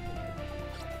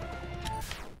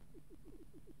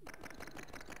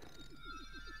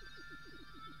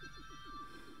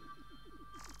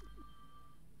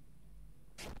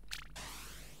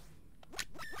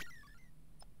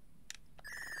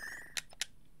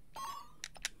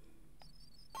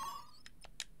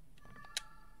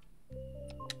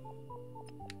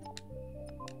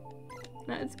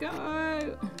 Let's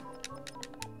go!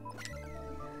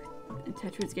 And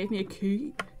Tetris gave me a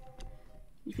key,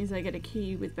 which means I get a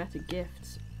key with better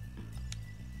gifts.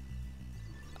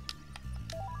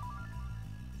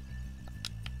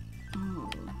 Oh.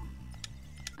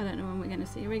 I don't know when we're going to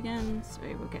see her again, so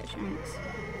we'll get a chance.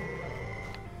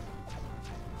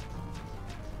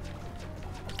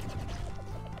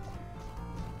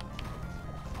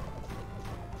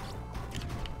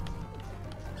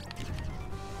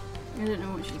 I don't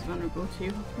know what she's vulnerable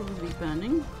to, probably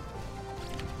burning.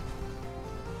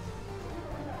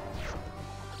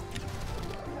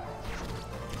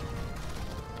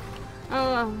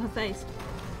 Oh, her face.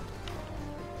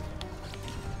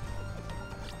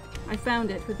 I found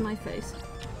it with my face.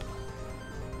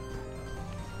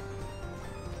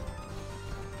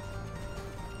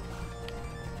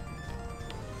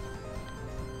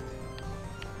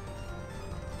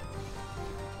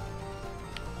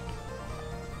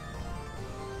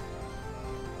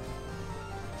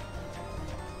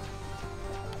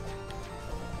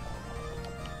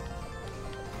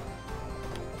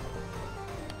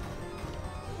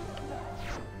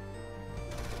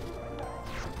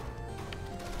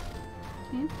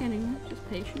 I'm getting that, just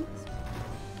patience.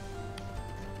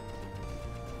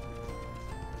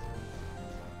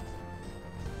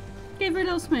 Gave her a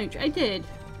little smooch, I did.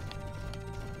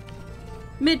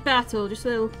 Mid-battle, just a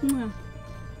little...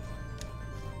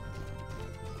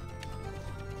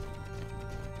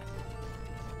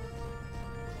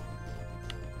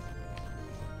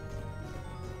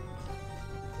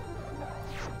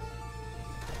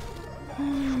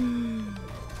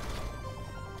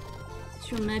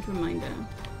 Your med reminder.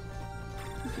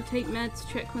 If you take meds,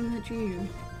 check when they're due.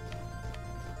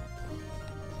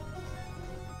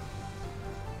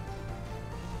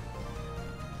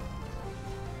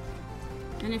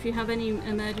 And if you have any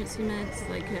emergency meds,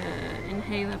 like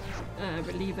inhaler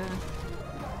reliever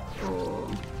or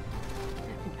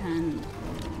EpiPen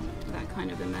or that kind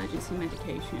of emergency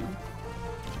medication,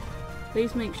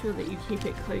 please make sure that you keep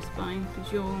it close by,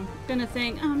 because you're gonna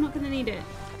think, oh, I'm not gonna need it.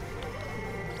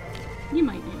 You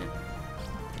might need it.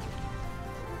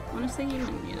 Honestly, you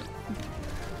might need it.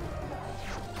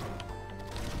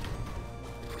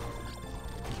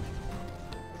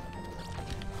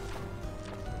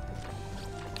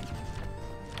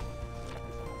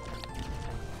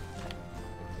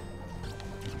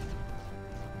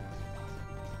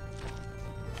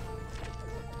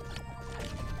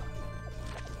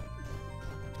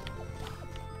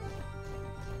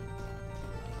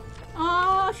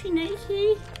 Oh,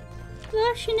 Shineki!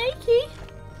 Oh, Shineki!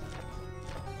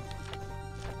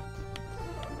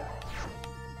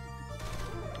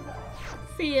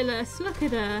 fearless. Look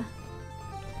at her.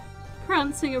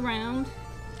 Prancing around.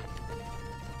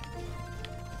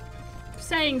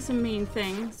 Saying some mean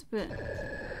things, but...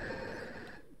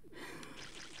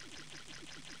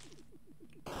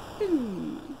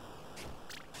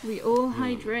 We all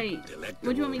hydrate. What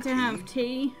do you want me to have?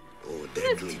 Tea? I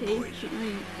have tea.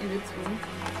 Invincible.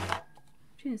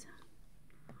 Cheers.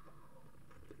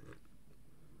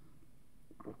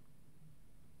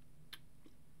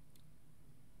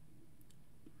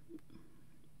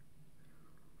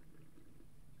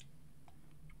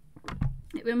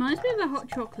 It reminds me of a hot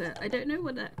chocolate. I don't know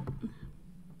what that...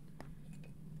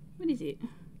 What is it?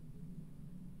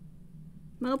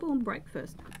 Melbourne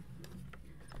breakfast.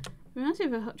 Reminds me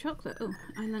of a hot chocolate. Oh,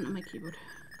 I landed on my keyboard.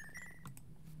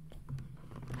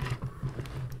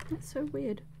 That's so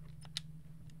weird.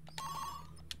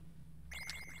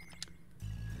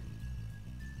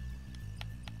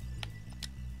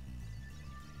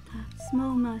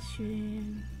 Small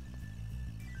mushroom.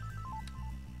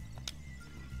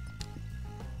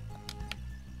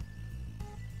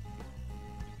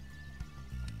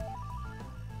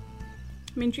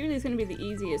 I mean, Julie's going to be the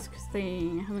easiest because they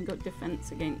haven't got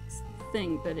defense against the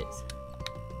thing, but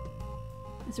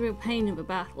it's a real pain of a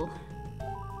battle.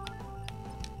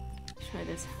 Let's try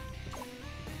this.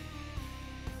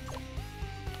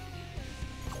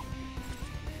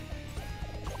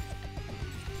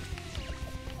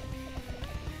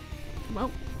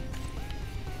 Well,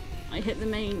 I hit the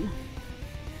main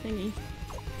thingy.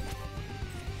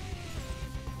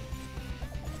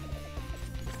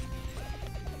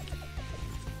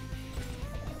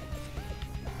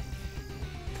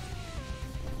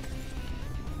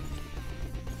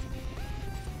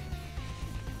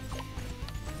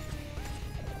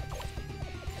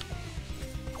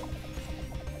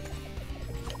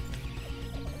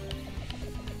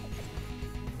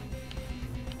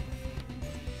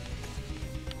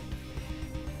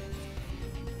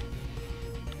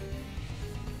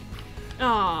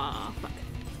 Ah, fuck.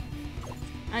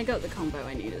 I got the combo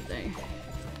I needed though.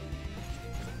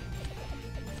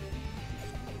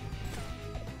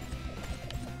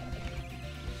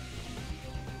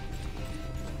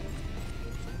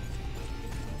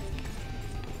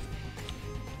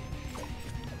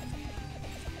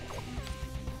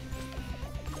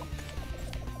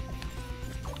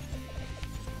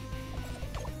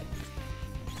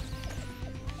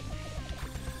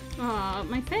 Ah,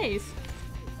 my face.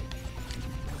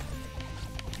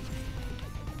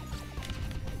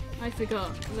 I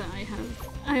forgot that I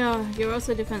have... you're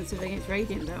also defensive against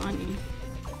Radiant though, aren't you?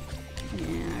 Yeah,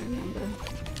 I remember.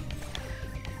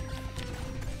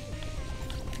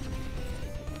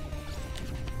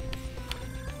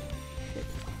 Shit.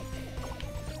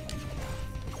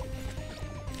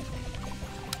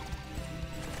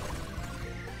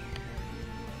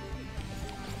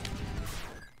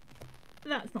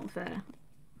 That's not fair.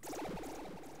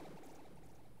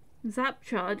 Zap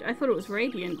charge? I thought it was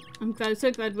Radiant. I'm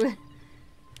so glad we're...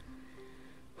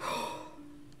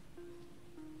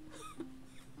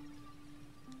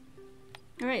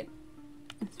 Alright.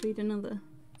 Let's read another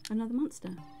monster.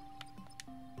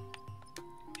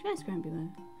 Try Scrambular.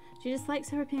 She dislikes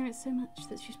her appearance so much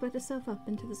that she split herself up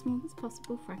into the smallest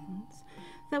possible fragments.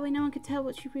 That way no one could tell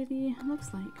what she really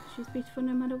looks like. She's beautiful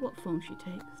no matter what form she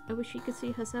takes. I wish she could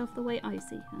see herself the way I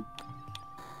see her.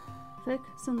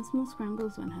 Focus on the small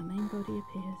scrambles when her main body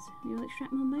appears. You'll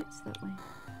extract more motes that way.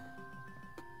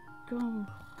 Go.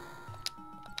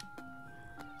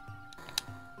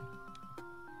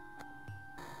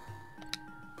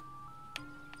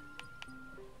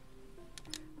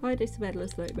 Why do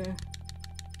Svedless Nightmare?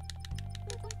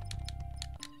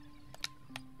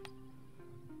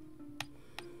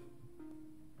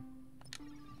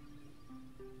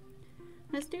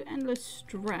 Let's do Endless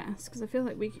Stress, because I feel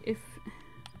like if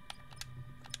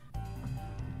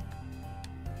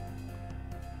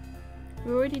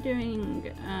we're already doing,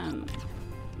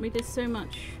 we did so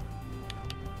much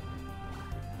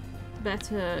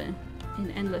better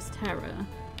in Endless Terror.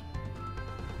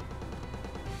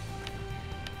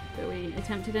 But we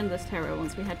attempted Endless Terror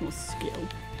once we had more skill.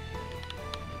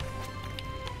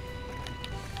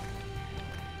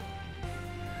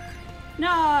 No!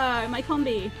 My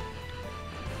combi!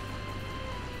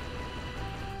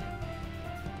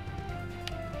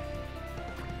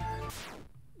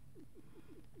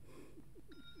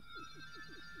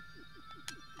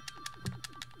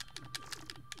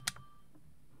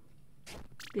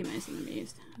 Be most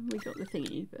amused. We got the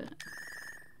thingy, but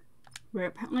we're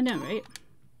at I know, right?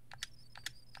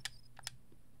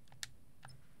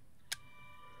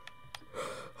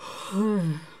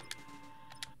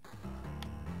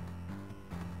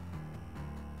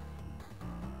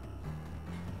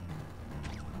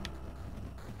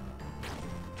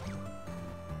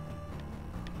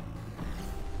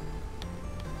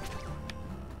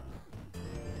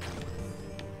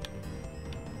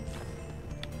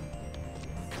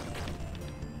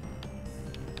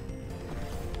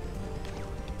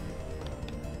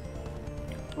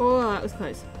 Oh, that was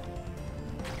close.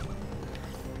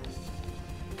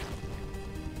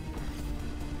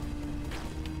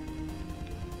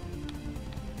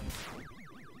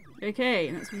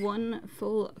 Okay, that's one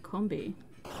full combi.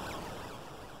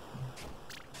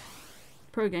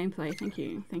 Pro gameplay, thank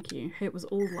you, thank you. It was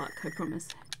all luck, I promise.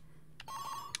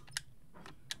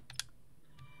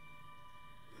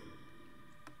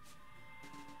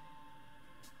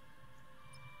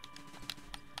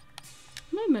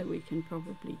 Momo we can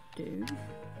probably do.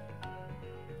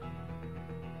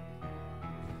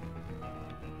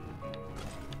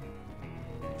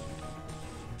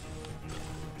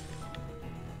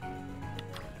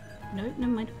 Nope,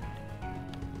 never mind.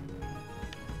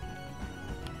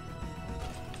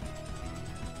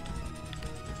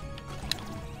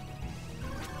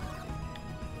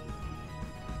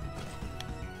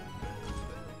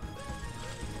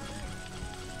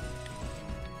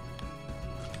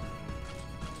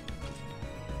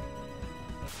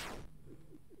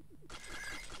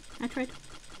 I tried.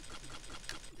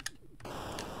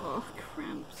 Oh,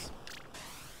 cramps.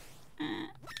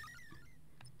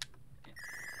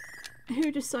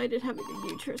 Who decided having a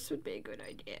uterus would be a good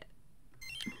idea?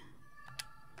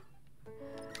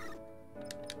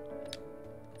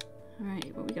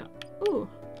 Alright, what we got? Ooh!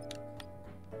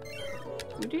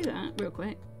 We'll do that real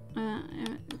quick.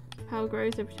 Power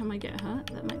grows every time I get hurt.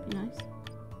 That might be nice.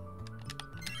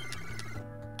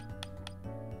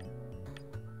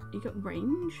 You got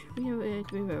range? We have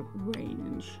a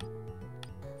range.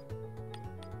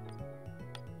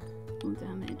 Full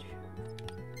damage.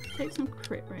 Take some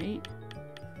crit rate.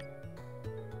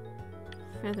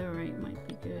 Feather rate might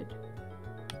be good.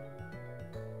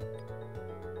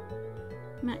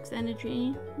 Max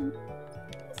energy.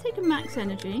 Let's take a max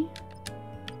energy.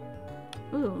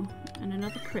 Ooh, and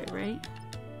another crit rate.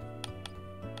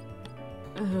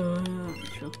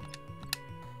 Sure.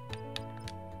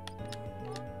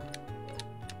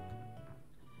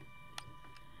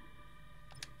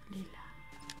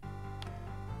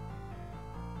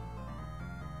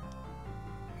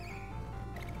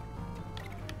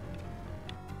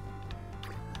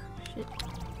 Shit.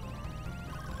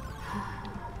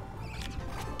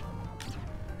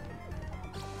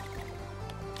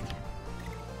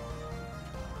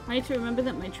 I need to remember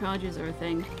that my charges are a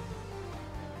thing.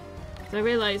 So I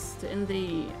realised in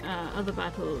the other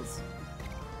battles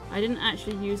I didn't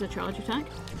actually use a charge attack.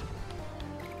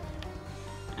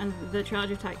 And the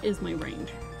charge attack is my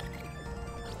range.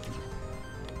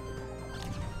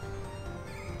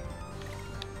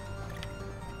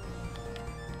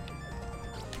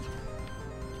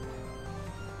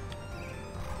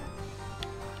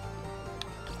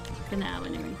 For now,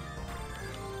 anyway.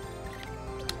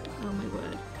 Oh my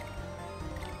word.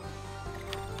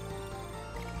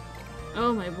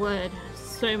 Oh my word.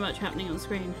 So much happening on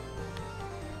screen.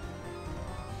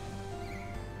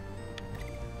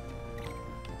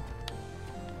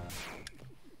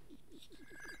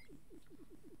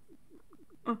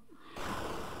 Oh.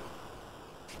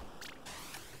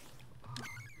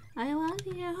 I love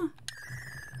you.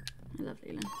 I love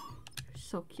Leland.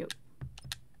 So cute.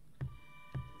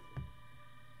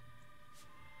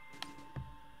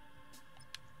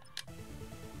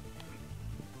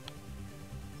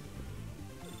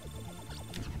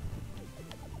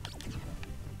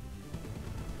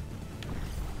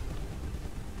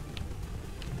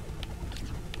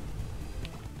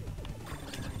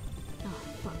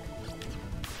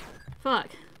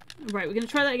 Fuck. Right, we're gonna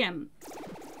try that again.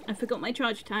 I forgot my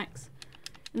charge attacks.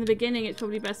 In the beginning, it's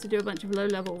probably best to do a bunch of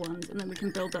low-level ones, and then we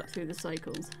can build up through the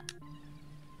cycles.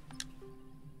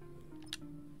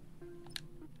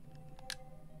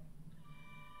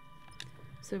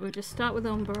 So we'll just start with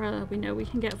Umbrella. We know we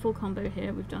can get a full combo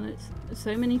here. We've done it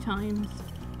so many times.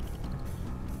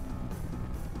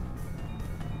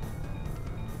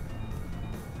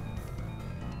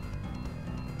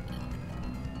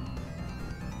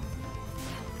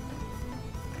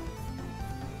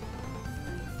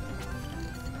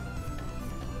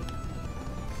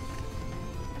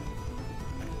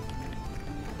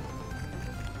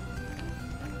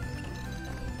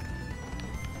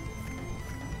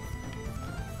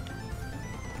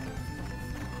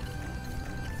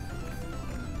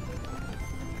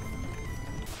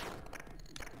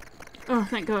 Oh,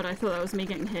 thank God, I thought that was me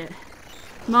getting hit.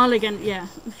 Marligan, yeah.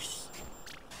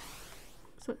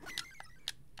 So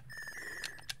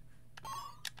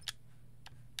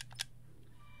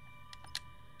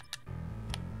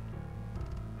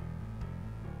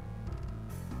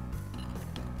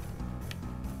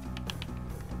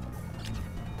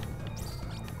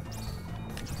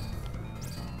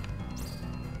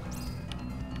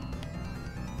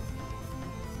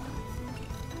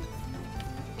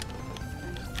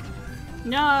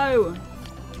No!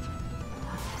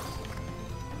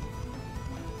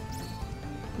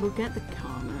 We'll get the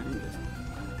karma and just...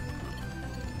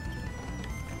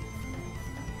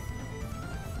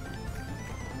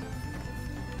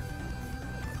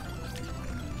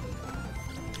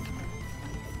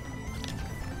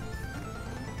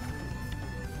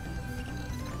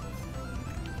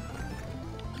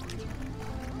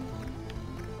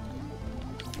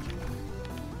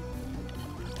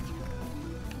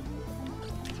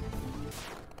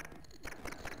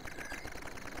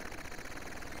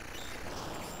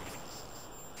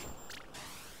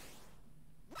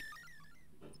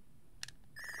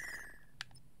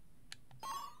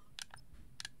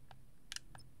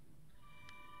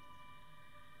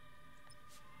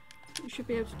 You should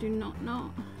be able to do not.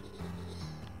 I'm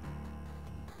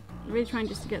really trying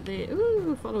just to get the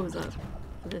followers up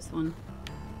for this one.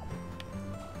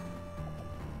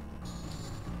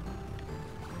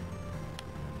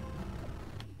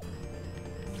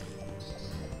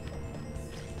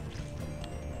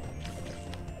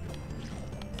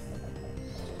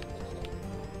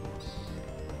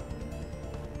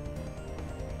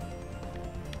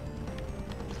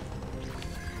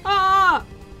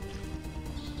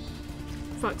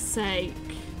 Fuck's sake.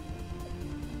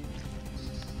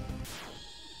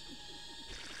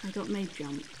 I got made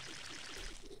jump.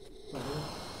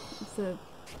 It's a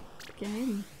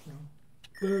game.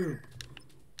 Boo.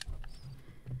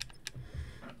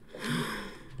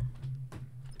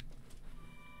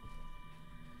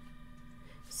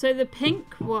 So the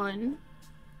pink one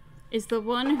is the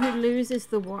one who loses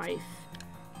the wife.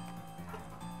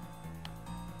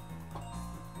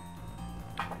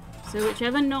 So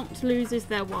whichever Noct loses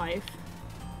their wife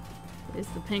is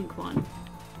the pink one.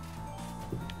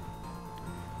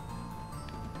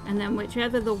 And then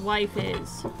whichever the wife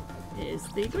is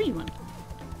the green one.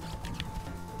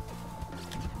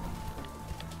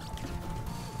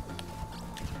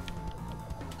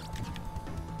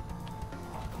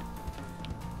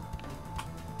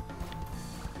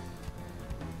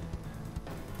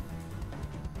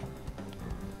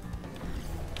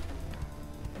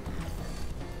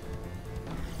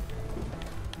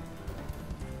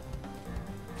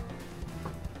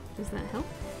 Does that help?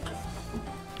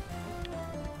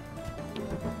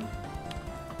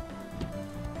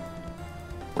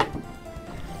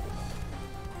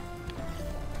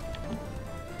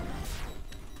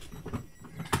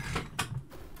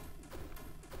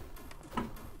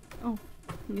 Oh,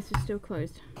 this is still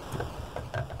closed.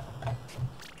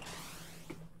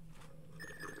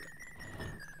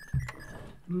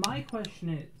 My question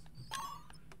is,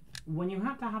 when you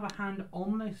have to have a hand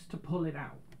on this to pull it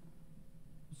out,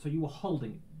 so you were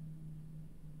holding it,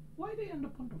 why did it end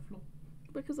up on the floor?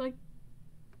 Because I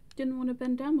didn't want to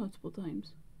bend down multiple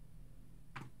times.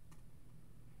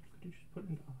 Could you just put it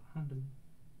in the hand and...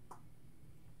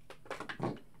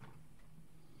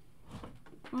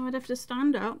 Well, I'd have to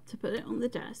stand up to put it on the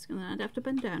desk, and then I'd have to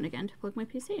bend down again to plug my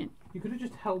PC in. You could have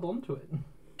just held on to it.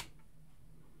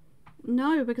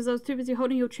 No, because I was too busy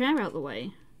holding your chair out the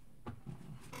way.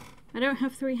 I don't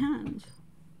have 3 hands.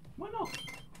 Why not?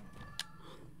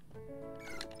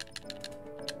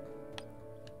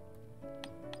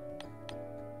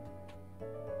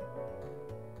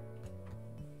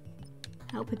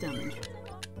 Helper damage.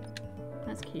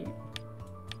 That's cute.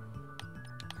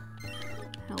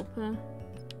 Helper.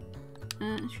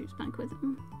 Shoots backwards.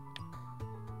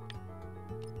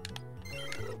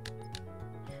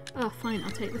 Oh, fine,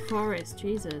 I'll take the forest.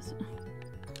 Jesus.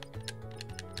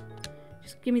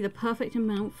 Just give me the perfect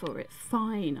amount for it.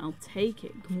 Fine, I'll take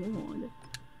it. Come on.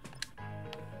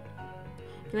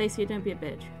 Glacier, don't be a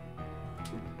bitch.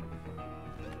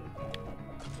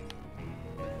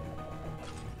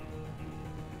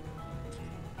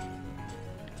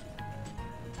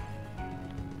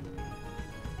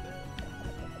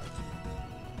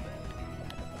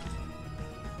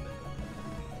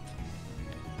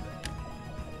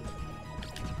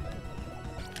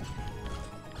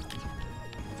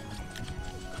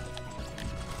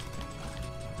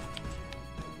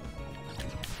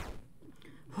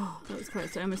 That was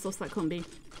close. I almost lost that combi.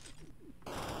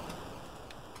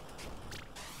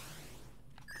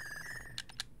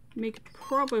 We could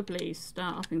probably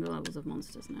start upping the levels of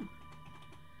monsters now.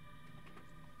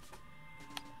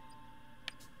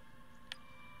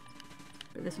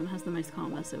 But this one has the most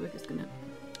karma, so we're just gonna...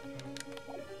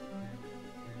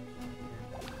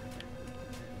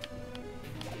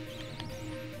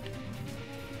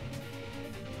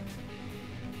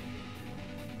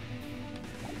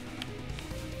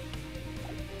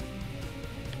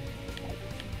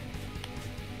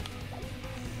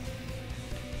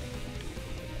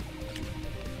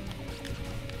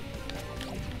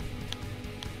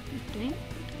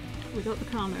 we got the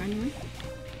karma anyway.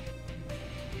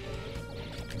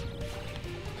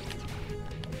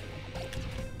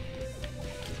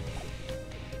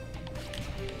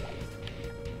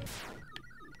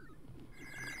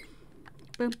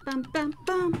 Bum bum bum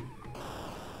bum.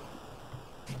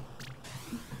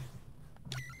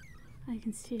 I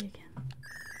can see again.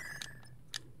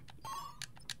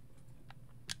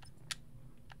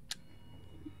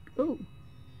 Oh.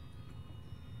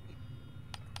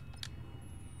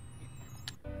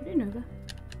 I didn't know that.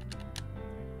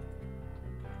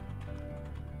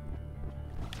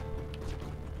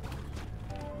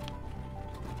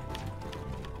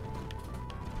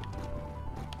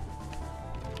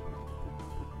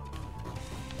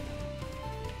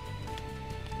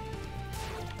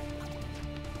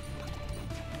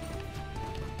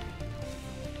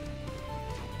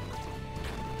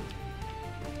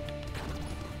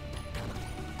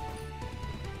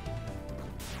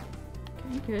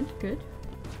 Good, good.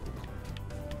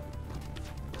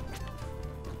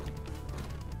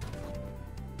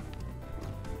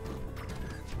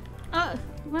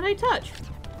 What did I touch?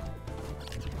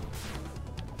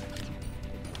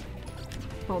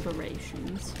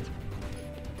 Botherations.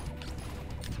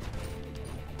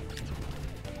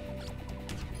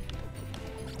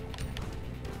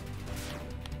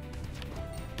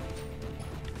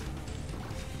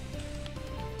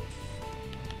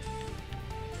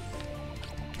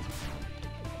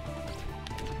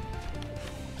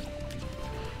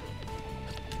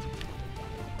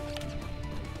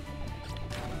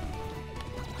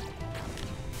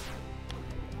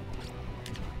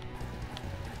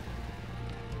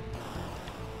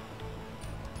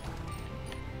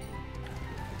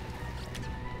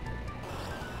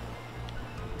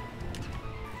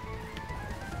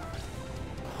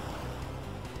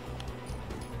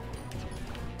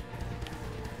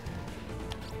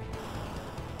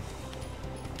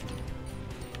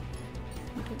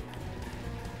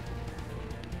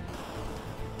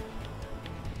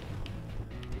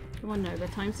 Come on, no, the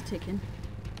time's ticking.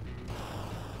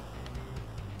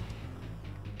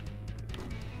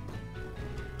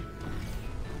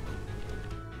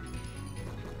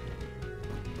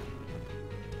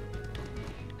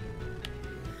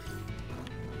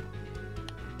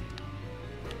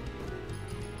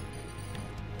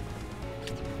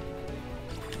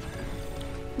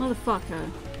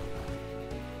 Motherfucker.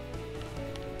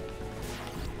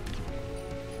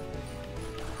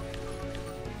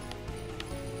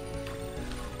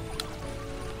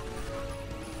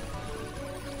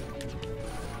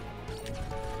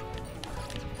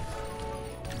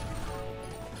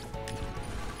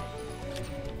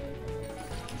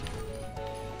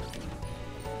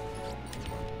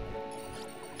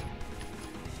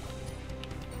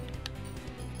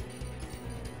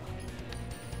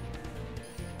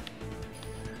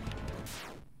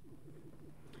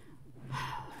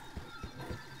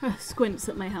 Squints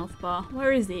at my health bar.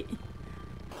 Where is it?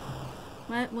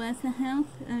 Where's the health?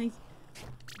 Well,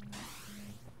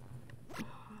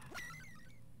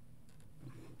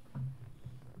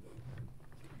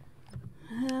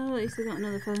 at least I got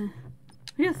another fire.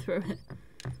 Yeah, throw it.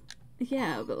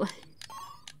 Yeah, but like...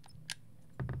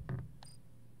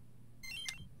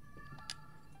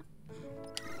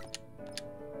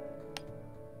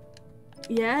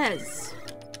 Yes!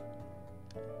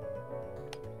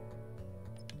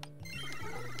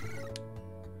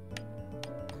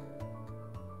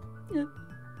 Yep.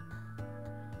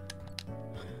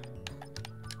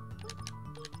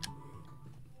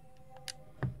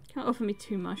 Can't offer me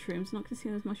 2 mushrooms. Not gonna see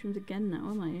those mushrooms again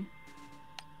now, am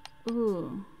I?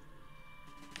 Ooh.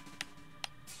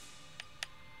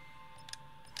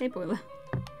 Hey, boiler.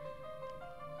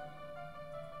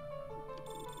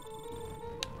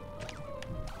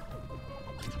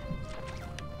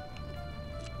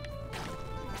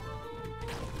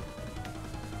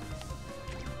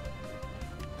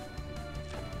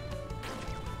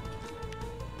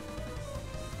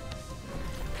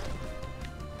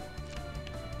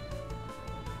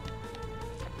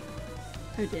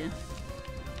 Oh dear.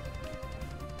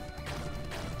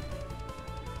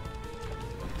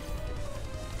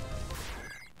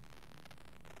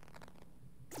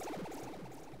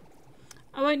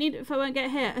 I won't need it if I won't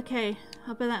get hit. Okay,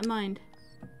 I'll bear that in mind.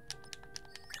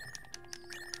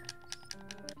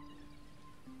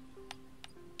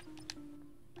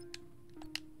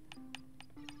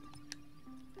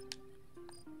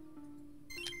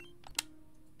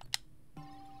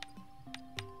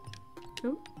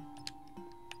 Oh.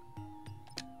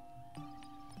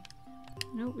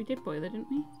 No, we did boiler, didn't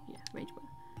we? Yeah, rage boiler.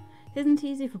 Isn't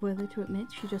easy for Willow to admit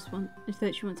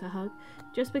that she wants a hug.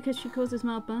 Just because she causes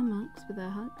mild burn marks with her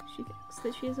hug, she thinks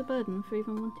that she is a burden for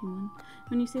even wanting one.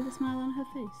 When you see the smile on her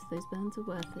face, those burns are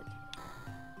worth it.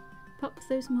 Pop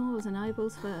those maws and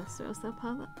eyeballs first, or else they'll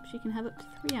pile up. She can have up to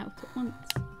 3 out at once.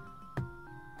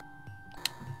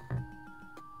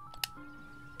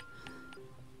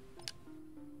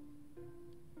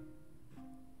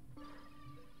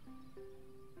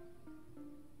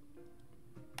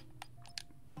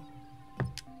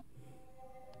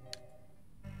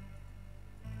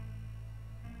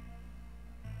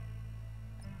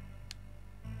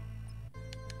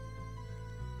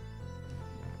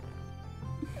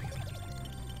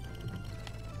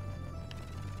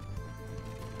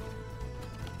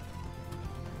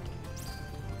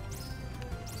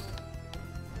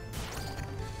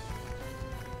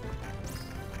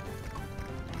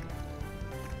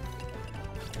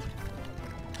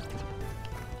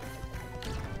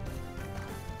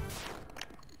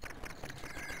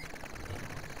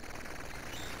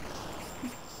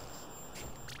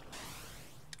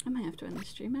 I might have to end this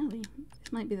stream early.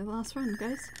 This might be the last run,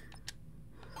 guys.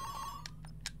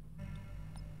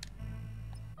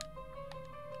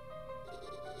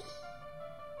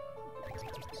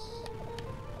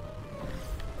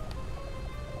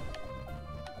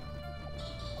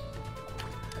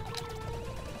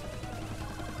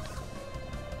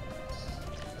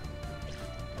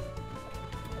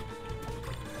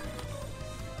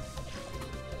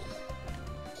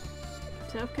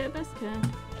 Self-care, best care.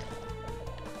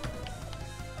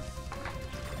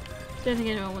 Don't think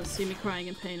anyone wants to see me crying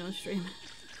in pain on stream.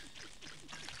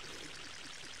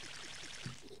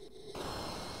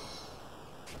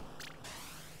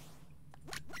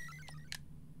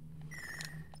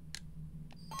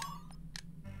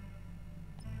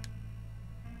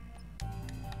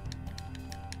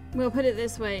 Well, put it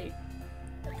this way,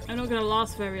 I'm not going to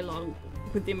last very long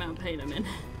with the amount of pain I'm in.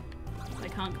 I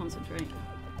can't concentrate.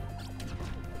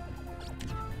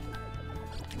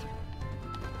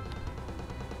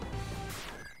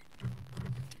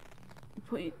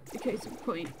 Case in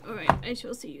point. Alright, I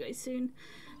shall see you guys soon.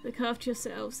 Look after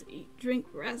yourselves, eat, drink,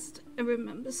 rest, and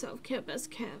remember self-care, best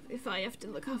care. If I have to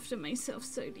look after myself,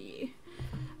 so do you.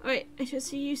 Alright, I shall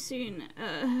see you soon.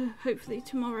 Hopefully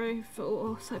tomorrow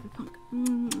for Cyberpunk.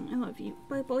 I love you.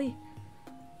 Bye bye.